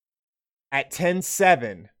at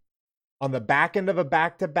 10-7 on the back end of a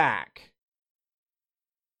back-to-back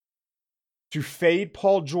to fade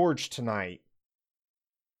Paul George tonight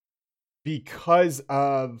because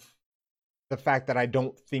of the fact that I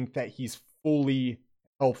don't think that he's fully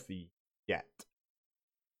healthy yet.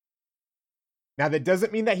 Now, that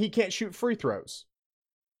doesn't mean that he can't shoot free throws.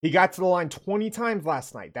 He got to the line 20 times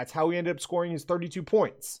last night. That's how he ended up scoring his 32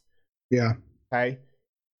 points. Yeah. Okay.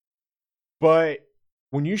 But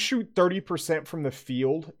when you shoot 30% from the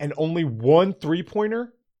field and only one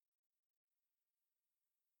three-pointer,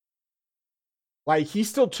 like he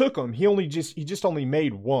still took them. He just only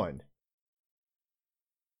made one.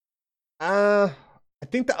 I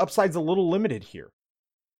think the upside's a little limited here.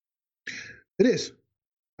 It is.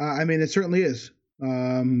 I mean, it certainly is.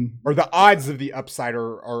 Or the odds of the upside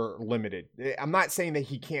are limited. I'm not saying that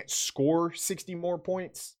he can't score 60 more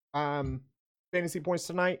points, fantasy points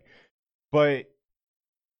tonight, but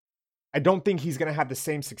I don't think he's going to have the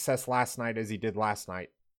same success last night as he did last night,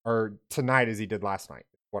 or tonight as he did last night.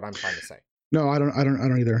 What I'm trying to say. No, I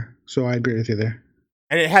don't either. So I agree with you there.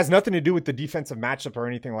 And it has nothing to do with the defensive matchup or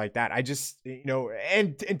anything like that. I just,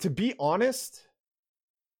 and to be honest,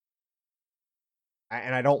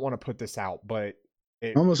 and I don't want to put this out, but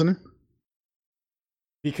I'm listening.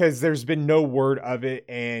 Because there's been no word of it,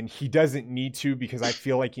 and he doesn't need to, because I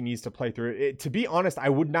feel like he needs to play through it. To be honest, I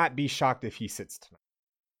would not be shocked if he sits tonight.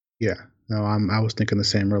 Yeah, no, I was thinking the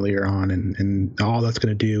same earlier on, and all that's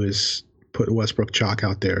going to do is put Westbrook chalk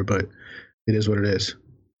out there, but it is what it is.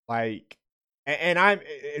 Like,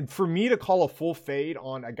 and for me to call a full fade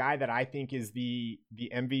on a guy that I think is the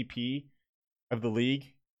MVP of the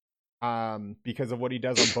league, because of what he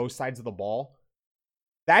does on both sides of the ball,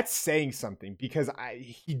 that's saying something, because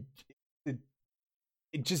it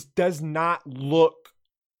just does not look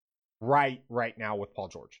right now with Paul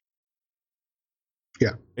George.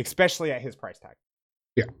 Yeah. Especially at his price tag.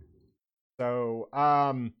 Yeah. So,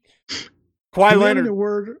 Kawhi Leonard.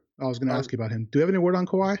 I was going to ask you about him. Do we have any word on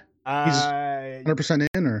Kawhi? He's 100%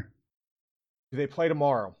 in, or? Do they play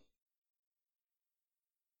tomorrow?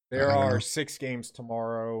 There are 6 games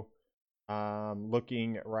tomorrow.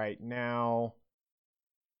 Looking right now.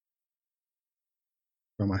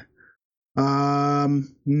 Am I?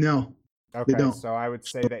 No. Okay, so I would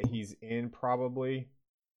say that he's in probably.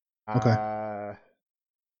 Okay.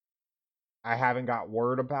 I haven't got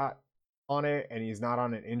word on it, and he's not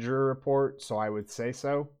on an injury report, so I would say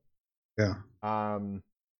so. Yeah.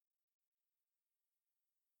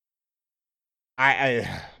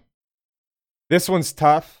 This one's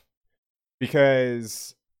tough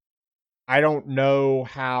because I don't know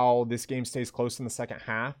how this game stays close in the second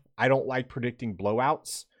half. I don't like predicting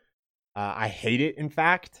blowouts. I hate it, in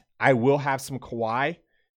fact. I will have some Kawhi,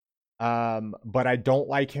 but I don't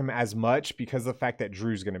like him as much because of the fact that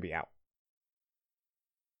Drew's going to be out.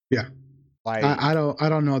 Yeah. Like, I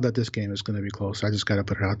don't know that this game is going to be close. I just got to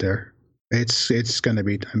put it out there. It's going to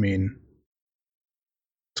be, it's going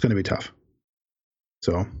to be tough.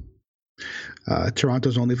 So,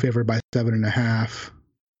 Toronto's only favored by 7.5.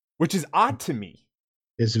 Which is odd to me.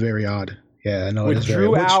 It's very odd. Yeah, I know. With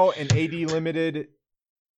Drew out and AD limited.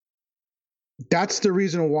 That's the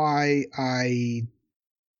reason why I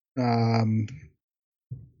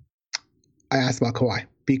asked about Kawhi,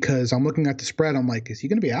 because I'm looking at the spread. I'm like, is he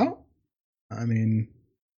going to be out? I mean,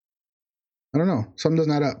 I don't know. Something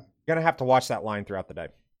doesn't add up. You're going to have to watch that line throughout the day.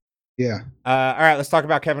 Yeah. All right, let's talk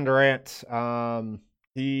about Kevin Durant.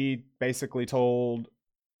 He basically told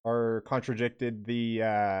or contradicted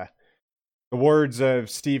the words of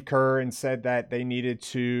Steve Kerr and said that they needed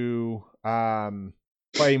to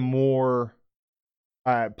play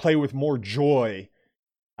with more joy.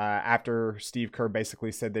 After Steve Kerr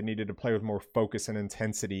basically said they needed to play with more focus and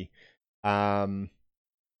intensity.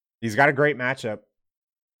 He's got a great matchup.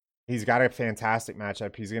 He's got a fantastic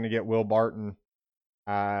matchup. He's going to get Will Barton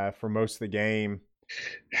for most of the game.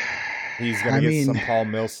 He's going to get some Paul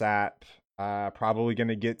Millsap. Probably going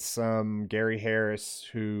to get some Gary Harris,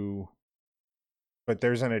 but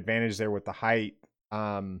there's an advantage there with the height.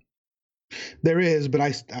 There is, but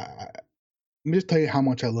let me just tell you how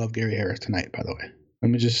much I love Gary Harris tonight, by the way. Let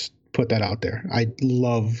me just put that out there. I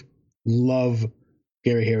love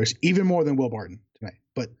Gary Harris even more than Will Barton tonight.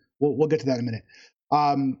 But we'll get to that in a minute.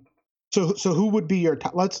 So who would be your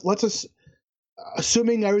top? Let's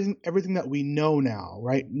assuming everything that we know now,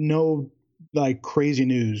 right? No like crazy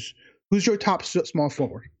news. Who's your top small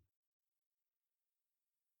forward?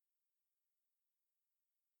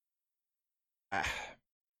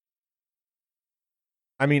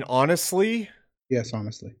 I mean, honestly. Yes,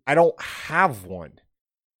 honestly. I don't have one.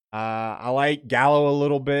 I like Gallo a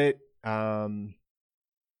little bit,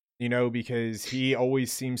 because he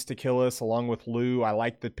always seems to kill us along with Lou. I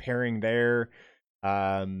like the pairing there.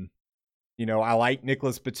 I like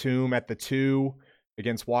Nicholas Batum at the 2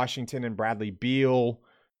 against Washington and Bradley Beal.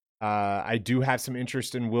 I do have some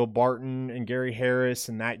interest in Will Barton and Gary Harris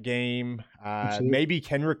in that game. Maybe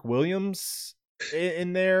Kenrick Williams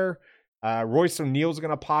in there. Royce O'Neal's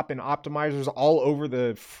going to pop in optimizers all over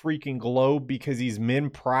the freaking globe because he's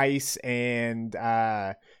min price and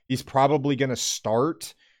he's probably going to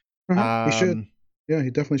start. He should. Yeah,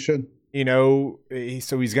 he definitely should. So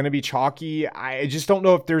he's going to be chalky. I just don't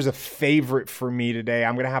know if there's a favorite for me today.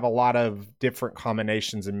 I'm going to have a lot of different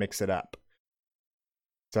combinations and mix it up.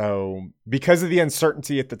 So because of the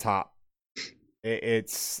uncertainty at the top,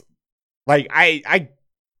 it's like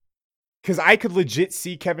because I could legit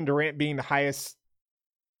see Kevin Durant being the highest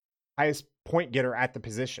point getter at the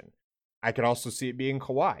position. I could also see it being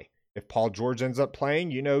Kawhi. If Paul George ends up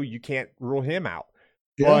playing, you can't rule him out.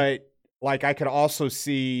 Yeah. But I could also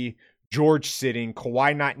see George sitting,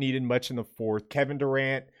 Kawhi not needed much in the fourth, Kevin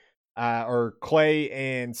Durant or Clay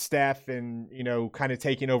and Steph and, kind of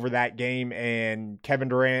taking over that game, and Kevin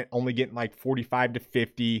Durant only getting 45 to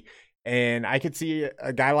 50. And I could see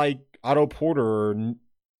a guy like Otto Porter or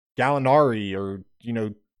Gallinari or,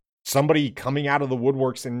 somebody coming out of the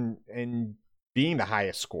woodworks and being the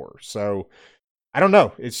highest scorer. So I don't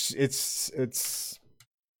know. It's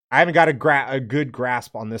I haven't got a good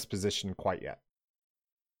grasp on this position quite yet.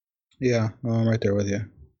 Yeah, I'm right there with you.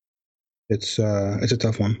 It's a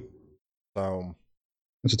tough one. So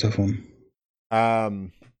it's a tough one. All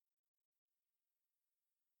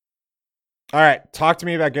right, talk to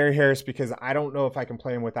me about Gary Harris because I don't know if I can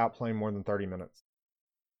play him without playing more than 30 minutes.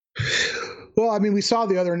 Well, I mean, we saw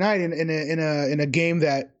the other night in a game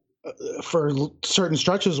that for certain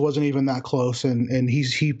stretches wasn't even that close, and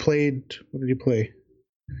he played. What did he play?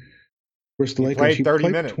 Versus the Lakers. He played 30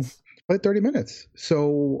 minutes. Played 30 minutes.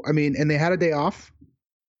 So I mean, and they had a day off,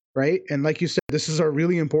 right? And like you said, this is a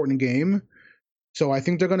really important game. So I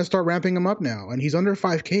think they're going to start ramping him up now, and he's under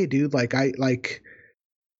 5K, dude.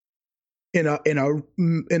 In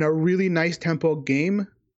a really nice tempo game.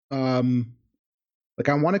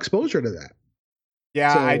 I want exposure to that.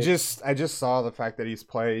 Yeah, so, I just saw the fact that he's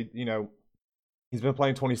played, he's been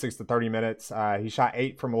playing 26 to 30 minutes. He shot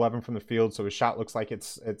 8 from 11 from the field, so his shot looks like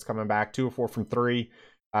it's coming back. 2 of 4 from 3.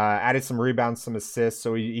 Added some rebounds, some assists,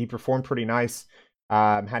 so he performed pretty nice.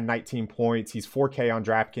 Had 19 points. He's 4K on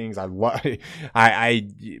DraftKings.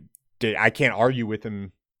 I can't argue with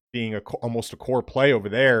him being almost a core play over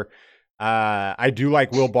there. I do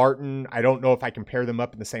like Will Barton. I don't know if I can pair them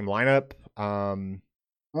up in the same lineup.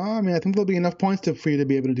 I mean, I think there'll be enough points for you to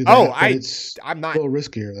be able to do that. I'm not a little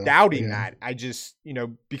riskier, though. Doubting that. I just,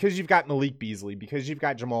 because you've got Malik Beasley, because you've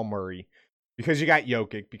got Jamal Murray, because you got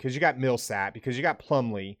Jokic, because you got Millsap, because you got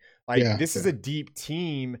Plumlee. This is a deep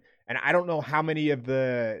team, and I don't know how many of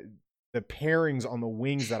the pairings on the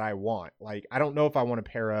wings that I want. I don't know if I want to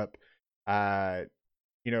pair up, a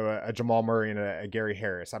Jamal Murray and a Gary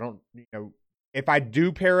Harris. I don't, if I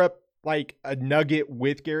do pair up a Nugget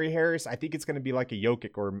with Gary Harris, I think it's going to be like a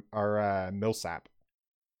Jokic or Millsap.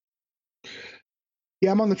 Yeah,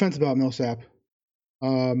 I'm on the fence about Millsap.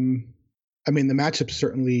 I mean, the matchup's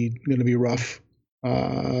certainly going to be rough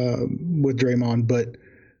with Draymond, but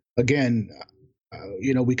again,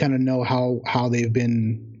 we kind of know how they've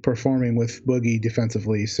been performing with Boogie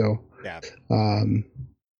defensively. So yeah.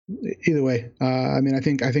 Either way, I mean, I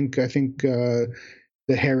think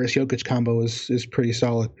the Harris Jokic combo is pretty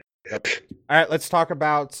solid. Yep. All right, let's talk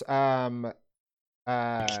about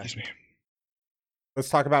Excuse me. let's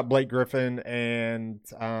talk about Blake Griffin and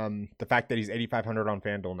the fact that he's 8,500 on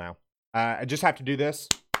FanDuel now. I just have to do this.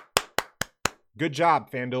 Good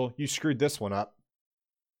job, FanDuel. You screwed this one up.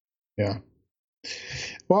 Yeah.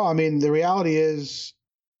 Well, I mean, the reality is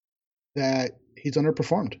that he's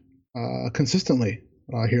underperformed consistently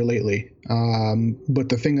here lately. But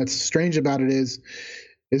the thing that's strange about it is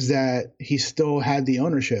that he still had the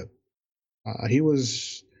ownership. He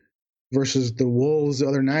was versus the Wolves the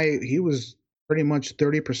other night. He was pretty much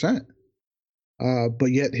 30%,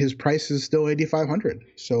 but yet his price is still 8,500.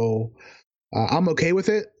 So I'm okay with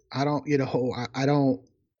it. I don't.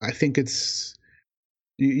 I think it's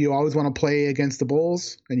you always want to play against the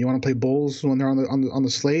Bulls, and you want to play Bulls when they're on the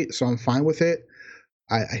slate. So I'm fine with it.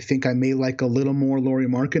 I think I may like a little more Lauri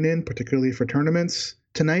Markkanen, particularly for tournaments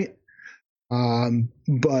tonight.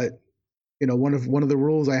 But one of the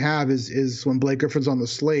rules I have is when Blake Griffin's on the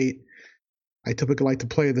slate, I typically like to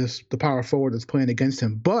play the power forward that's playing against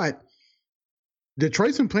him. But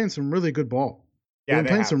Detroit's been playing some really good ball. Yeah, They've been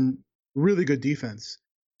playing some really good defense.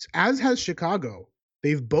 As has Chicago.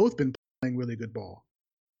 They've both been playing really good ball.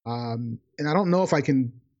 And I don't know if I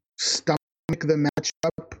can stomach the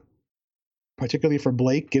matchup, particularly for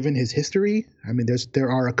Blake, given his history. I mean, there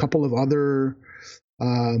are a couple of other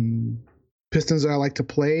Pistons that I like to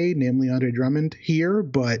play, namely Andre Drummond here,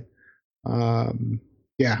 but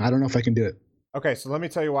yeah, I don't know if I can do it. Okay, so let me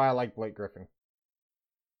tell you why I like Blake Griffin.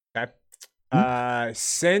 Okay.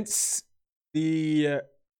 Since the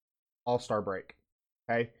All-Star break,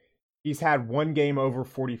 okay, he's had one game over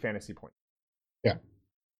 40 fantasy points. Yeah.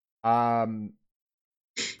 I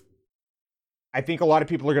think a lot of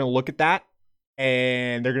people are going to look at that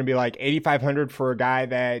and they're going to be like 8,500 for a guy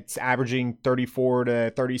that's averaging 34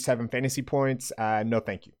 to 37 fantasy points. No,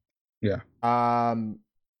 thank you. Yeah.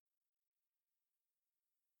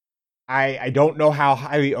 I don't know how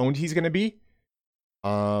highly owned he's going to be.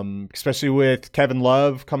 Especially with Kevin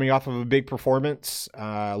Love coming off of a big performance.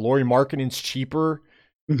 Lauri Markkanen's cheaper.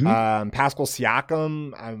 Mm-hmm. Pascal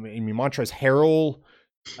Siakam. I mean, Montrezl Harrell.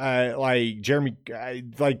 Like Jeremy.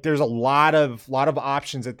 Like there's a lot of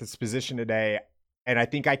options at this position today, and I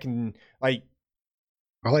think I can like.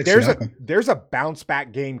 I like there's a bounce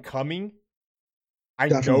back game coming. I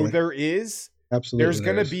know there is. Absolutely, there's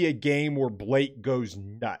going to be a game where Blake goes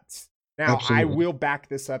nuts. Now, I will back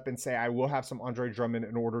this up and say I will have some Andre Drummond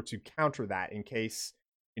in order to counter that in case,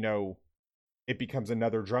 it becomes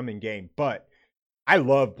another Drummond game. But I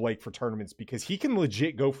love Blake for tournaments because he can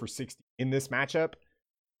legit go for 60 in this matchup.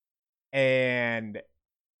 And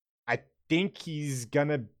I think he's going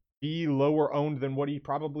to be lower owned than what he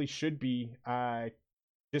probably should be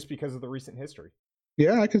just because of the recent history.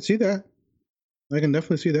 Yeah, I can see that. I can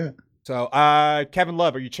definitely see that. So, Kevin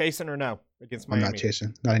Love, are you chasing or no against Miami? I'm not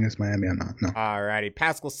chasing. Not against Miami, I'm not. No. All righty.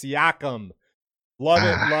 Pascal Siakam. Love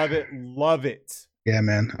it. Yeah,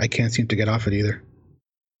 man. I can't seem to get off it either.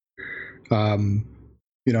 And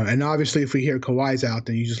obviously if we hear Kawhi's out,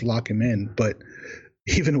 then you just lock him in. But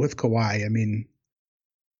even with Kawhi, I mean,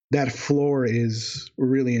 that floor is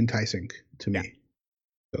really enticing to me.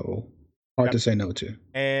 So hard to say no to.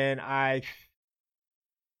 And I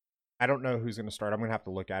don't know who's going to start. I'm going to have to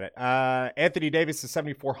look at it. Anthony Davis is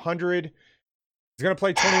 7,400. He's going to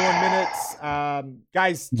play 21 minutes.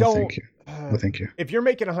 Guys, don't. Thank you. Thank you. If you're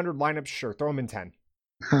making 100 lineups, sure, throw him in 10.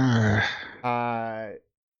 I'm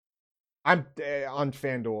on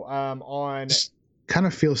FanDuel. Kind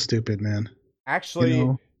of feels stupid, man.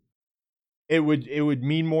 Actually, it would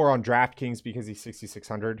mean more on DraftKings because he's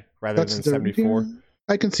 6,600 rather than 74. Yeah,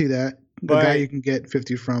 I can see that. The guy you can get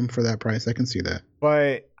 50 from for that price, I can see that.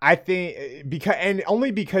 But I think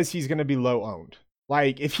only because he's going to be low owned.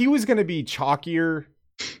 Like if he was going to be chalkier,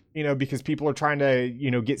 because people are trying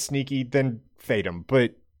to, get sneaky, then fade him.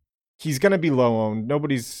 But he's going to be low owned.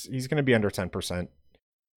 He's going to be under 10%.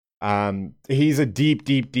 He's a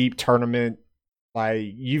deep tournament. Like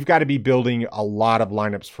you've got to be building a lot of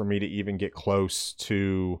lineups for me to even get close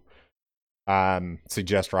to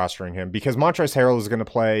suggest rostering him because Montrezl Harrell is going to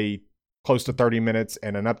play close to 30 minutes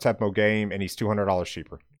in an up-tempo game, and he's $200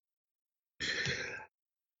 cheaper.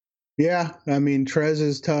 Yeah, I mean, Trez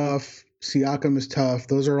is tough. Siakam is tough.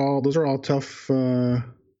 Those are all tough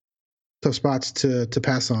spots to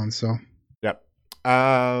pass on. So, yep.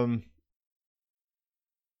 I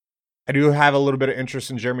do have a little bit of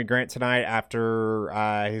interest in Jeremy Grant tonight after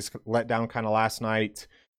his letdown kind of last night.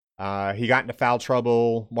 He got into foul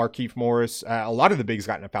trouble. Markieff Morris, a lot of the bigs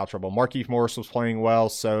got into foul trouble. Markieff Morris was playing well,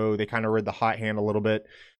 so they kind of rid the hot hand a little bit.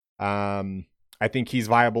 I think he's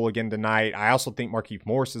viable again tonight. I also think Markieff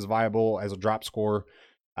Morris is viable as a drop scorer.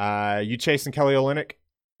 You chasing Kelly Olynyk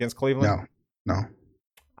against Cleveland? No.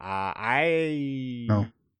 No.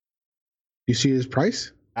 You see his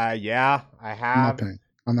price? Yeah, I have.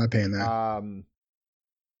 I'm not paying that.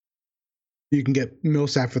 You can get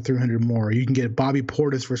Millsap for $300 more. You can get Bobby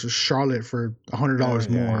Portis versus Charlotte for $100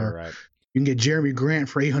 more. Right. You can get Jeremy Grant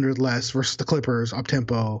for $800 less versus the Clippers up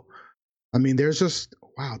tempo. I mean, there's just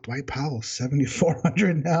Dwight Powell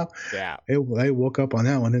 $7,400 now. Yeah, they woke up on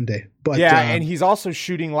that one, didn't they? But and he's also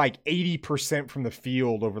shooting like 80% from the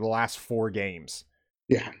field over the last 4 games.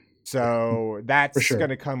 Yeah. So that's going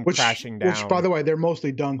to come crashing down. Which, by the way, they're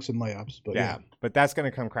mostly dunks and layups. But yeah. But that's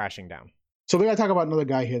going to come crashing down. So we got to talk about another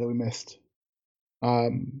guy here that we missed.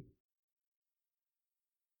 At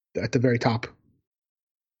the very top.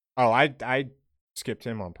 Oh, I skipped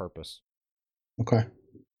him on purpose. Okay.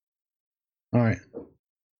 All right. Yeah,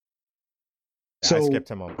 so I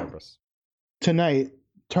skipped him on purpose. Tonight,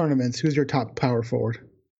 tournaments, who's your top power forward?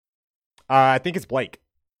 I think it's Blake.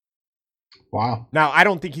 Wow. Now, I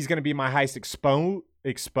don't think he's going to be my highest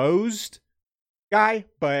exposed guy,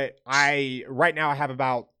 but right now I have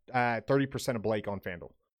about 30% of Blake on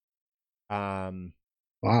Fanduel.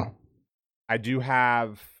 Wow. I do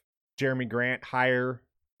have Jeremy Grant higher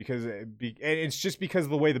because it's just because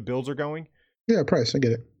of the way the Bills are going. Yeah, price, I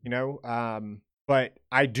get it. You know, but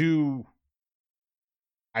I do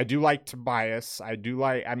like Tobias. I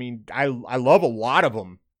love a lot of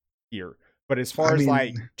them here. But as far as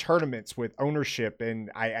like tournaments with ownership,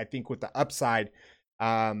 and I think with the upside,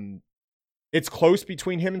 it's close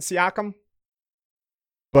between him and Siakam.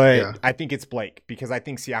 But I think it's Blake because I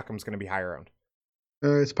think Siakam's going to be higher owned.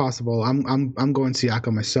 It's possible. I'm going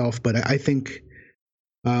Siakam myself, but I think,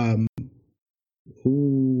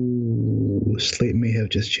 slate may have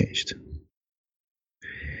just changed.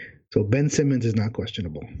 So Ben Simmons is not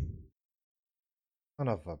questionable. Son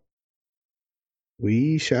of a.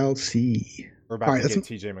 We shall see. We're about to get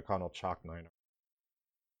TJ McConnell chalk 9.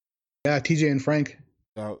 Yeah, TJ and Frank.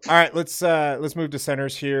 So, all right, let's move to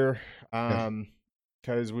centers here.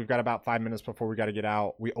 Because we've got about 5 minutes before we got to get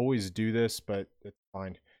out. We always do this, but it's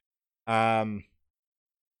fine. Drummond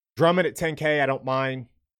at 10K, I don't mind.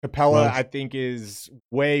 Capella, I think, is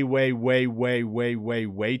way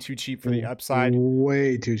too cheap for the upside.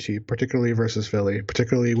 Way too cheap, particularly versus Philly,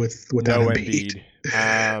 particularly with no Embiid.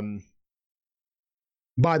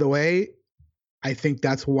 By the way, I think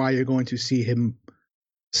that's why you're going to see him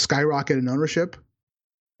skyrocket in ownership.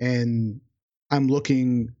 And I'm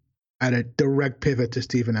looking at a direct pivot to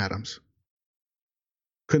Steven Adams,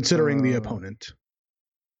 considering the opponent.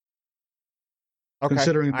 Okay,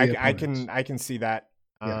 considering the opponent. I can see that.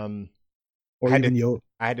 Yeah. Or I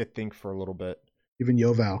had to think for a little bit. Even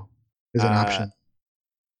Yoval is an option.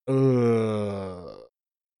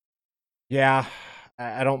 Yeah,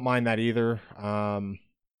 I don't mind that either.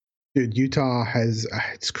 Dude, Utah has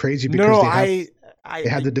it's crazy because they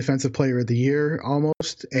had the defensive player of the year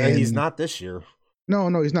almost, and he's not this year. No,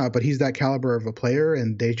 he's not. But he's that caliber of a player,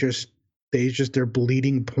 and they're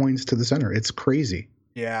bleeding points to the center. It's crazy.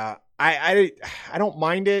 Yeah, I don't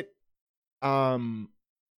mind it.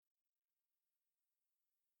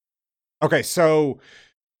 Okay, so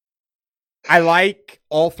I like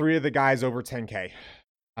all 3 of the guys over 10K.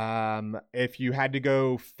 If you had to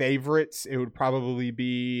go favorites, it would probably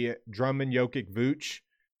be Drummond, Jokic, Vooch.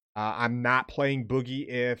 I'm not playing Boogie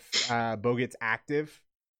if Bogut's active.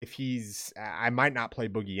 If I might not play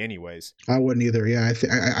Boogie anyways. I wouldn't either. Yeah,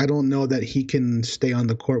 I don't know that he can stay on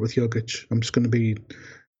the court with Jokic. I'm just gonna be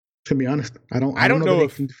honest. I don't know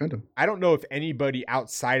if he can defend him. I don't know if anybody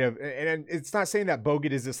outside of, and it's not saying that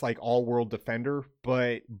Bogut is this like all world defender,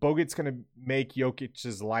 but Bogut's gonna make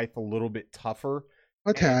Jokic's life a little bit tougher.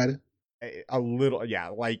 A tad. A little, yeah,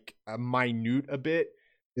 like a minute a bit.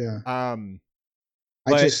 Yeah. I'm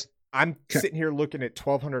sitting here looking at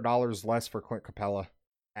 $1,200 less for Clint Capella,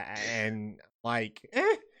 and like,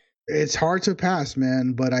 it's hard to pass,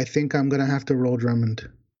 man. But I think I'm gonna have to roll Drummond.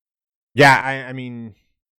 Yeah, I mean,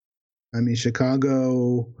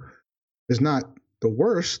 Chicago is not the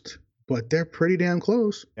worst, but they're pretty damn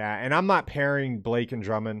close. Yeah, and I'm not pairing Blake and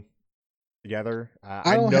Drummond together.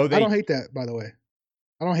 I don't hate that, by the way.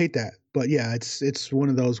 I don't hate that, but yeah, it's one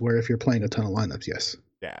of those where if you're playing a ton of lineups, yes.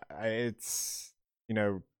 Yeah, it's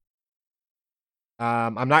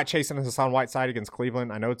I'm not chasing Hassan Whiteside against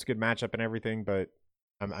Cleveland. I know it's a good matchup and everything, but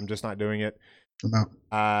I'm just not doing it. I'm out.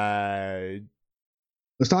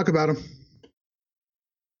 Let's talk about him.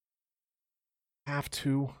 Have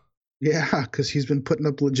to. Yeah, because he's been putting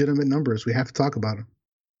up legitimate numbers. We have to talk about him.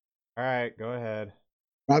 All right, go ahead.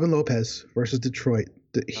 Robin Lopez versus Detroit.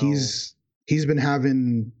 he's been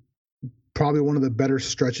having probably one of the better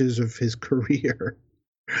stretches of his career,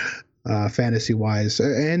 fantasy wise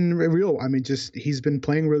and real. I mean, just he's been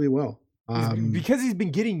playing really well. Because he's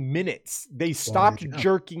been getting minutes, they stopped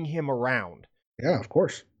jerking him around. Yeah, of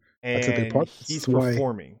course. That's a big part. He's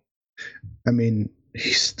performing. I mean,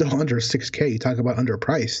 he's still under 6K. You talk about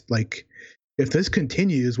underpriced. Like, if this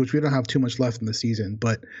continues, which we don't have too much left in the season,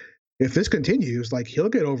 but if this continues, like he'll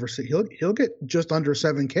get just under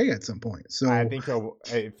 7K at some point. So I think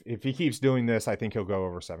if he keeps doing this, I think he'll go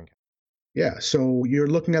over 7K. Yeah. So you're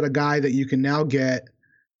looking at a guy that you can now get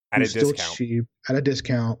at a discount. Cheap, at a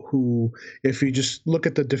discount, who, if you just look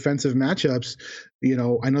at the defensive matchups, you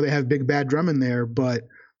know, I know they have Big Bad Drummond there, but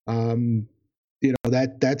you know,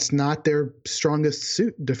 that's not their strongest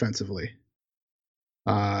suit defensively.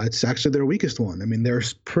 It's actually their weakest one. I mean, they're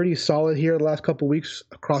pretty solid here the last couple of weeks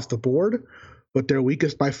across the board, but their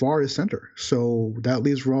weakest by far is center. So that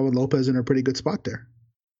leaves Robin Lopez in a pretty good spot there.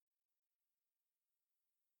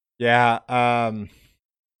 Yeah. And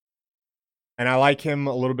I like him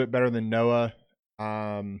a little bit better than Noah.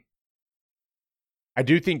 I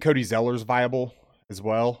do think Cody Zeller's viable as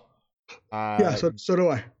well. Yeah, so do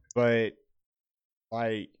I. But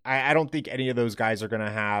like, I don't think any of those guys are going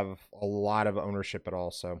to have a lot of ownership at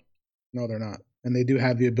all. So no, they're not, and they do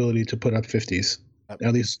have the ability to put up 50s.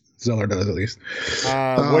 At least Zeller does. At least.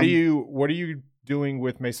 What are you doing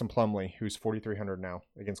with Mason Plumlee, who's 4,300 now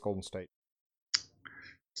against Golden State?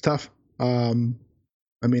 It's tough. I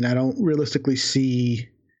mean, I don't realistically see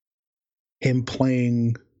him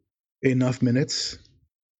playing enough minutes.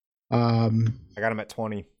 I got him at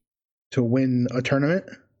 20 to win a tournament.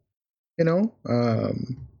 You know,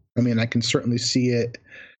 I mean, I can certainly see it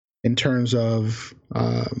in terms of,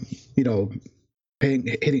 you know,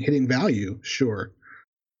 hitting value, sure.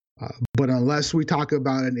 But unless we talk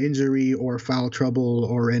about an injury or foul trouble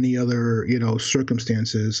or any other, you know,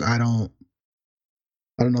 circumstances, I don't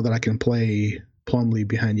know that I can play Plumlee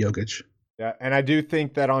behind Jokic. Yeah, and I do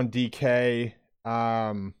think that on DK,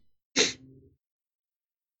 I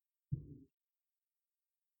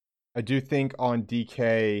do think on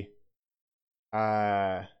DK,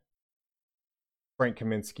 Frank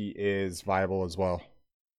Kaminsky is viable as well.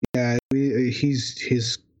 Yeah, he's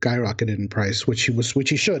skyrocketed in price, which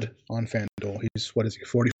he should on FanDuel. He's, what is he,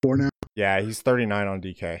 44 now? Yeah, he's 39 on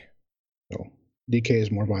DK. So DK is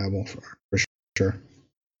more viable for sure.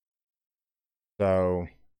 So,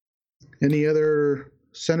 any other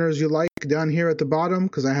centers you like down here at the bottom?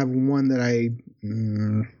 Because I have one that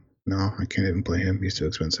no, I can't even play him. He's too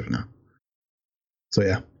expensive now. So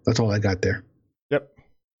yeah, that's all I got there. Yep.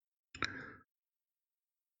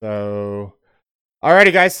 So,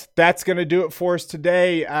 alrighty, guys, that's gonna do it for us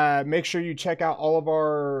today. Make sure you check out all of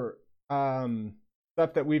our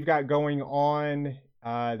stuff that we've got going on.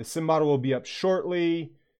 The sim model will be up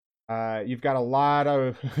shortly. You've got a lot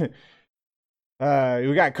of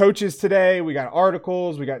we got coaches today, we got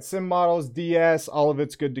articles, we got sim models, DS, all of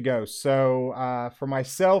it's good to go. So for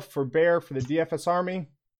myself, for Bear, for the DFS Army,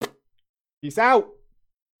 peace out.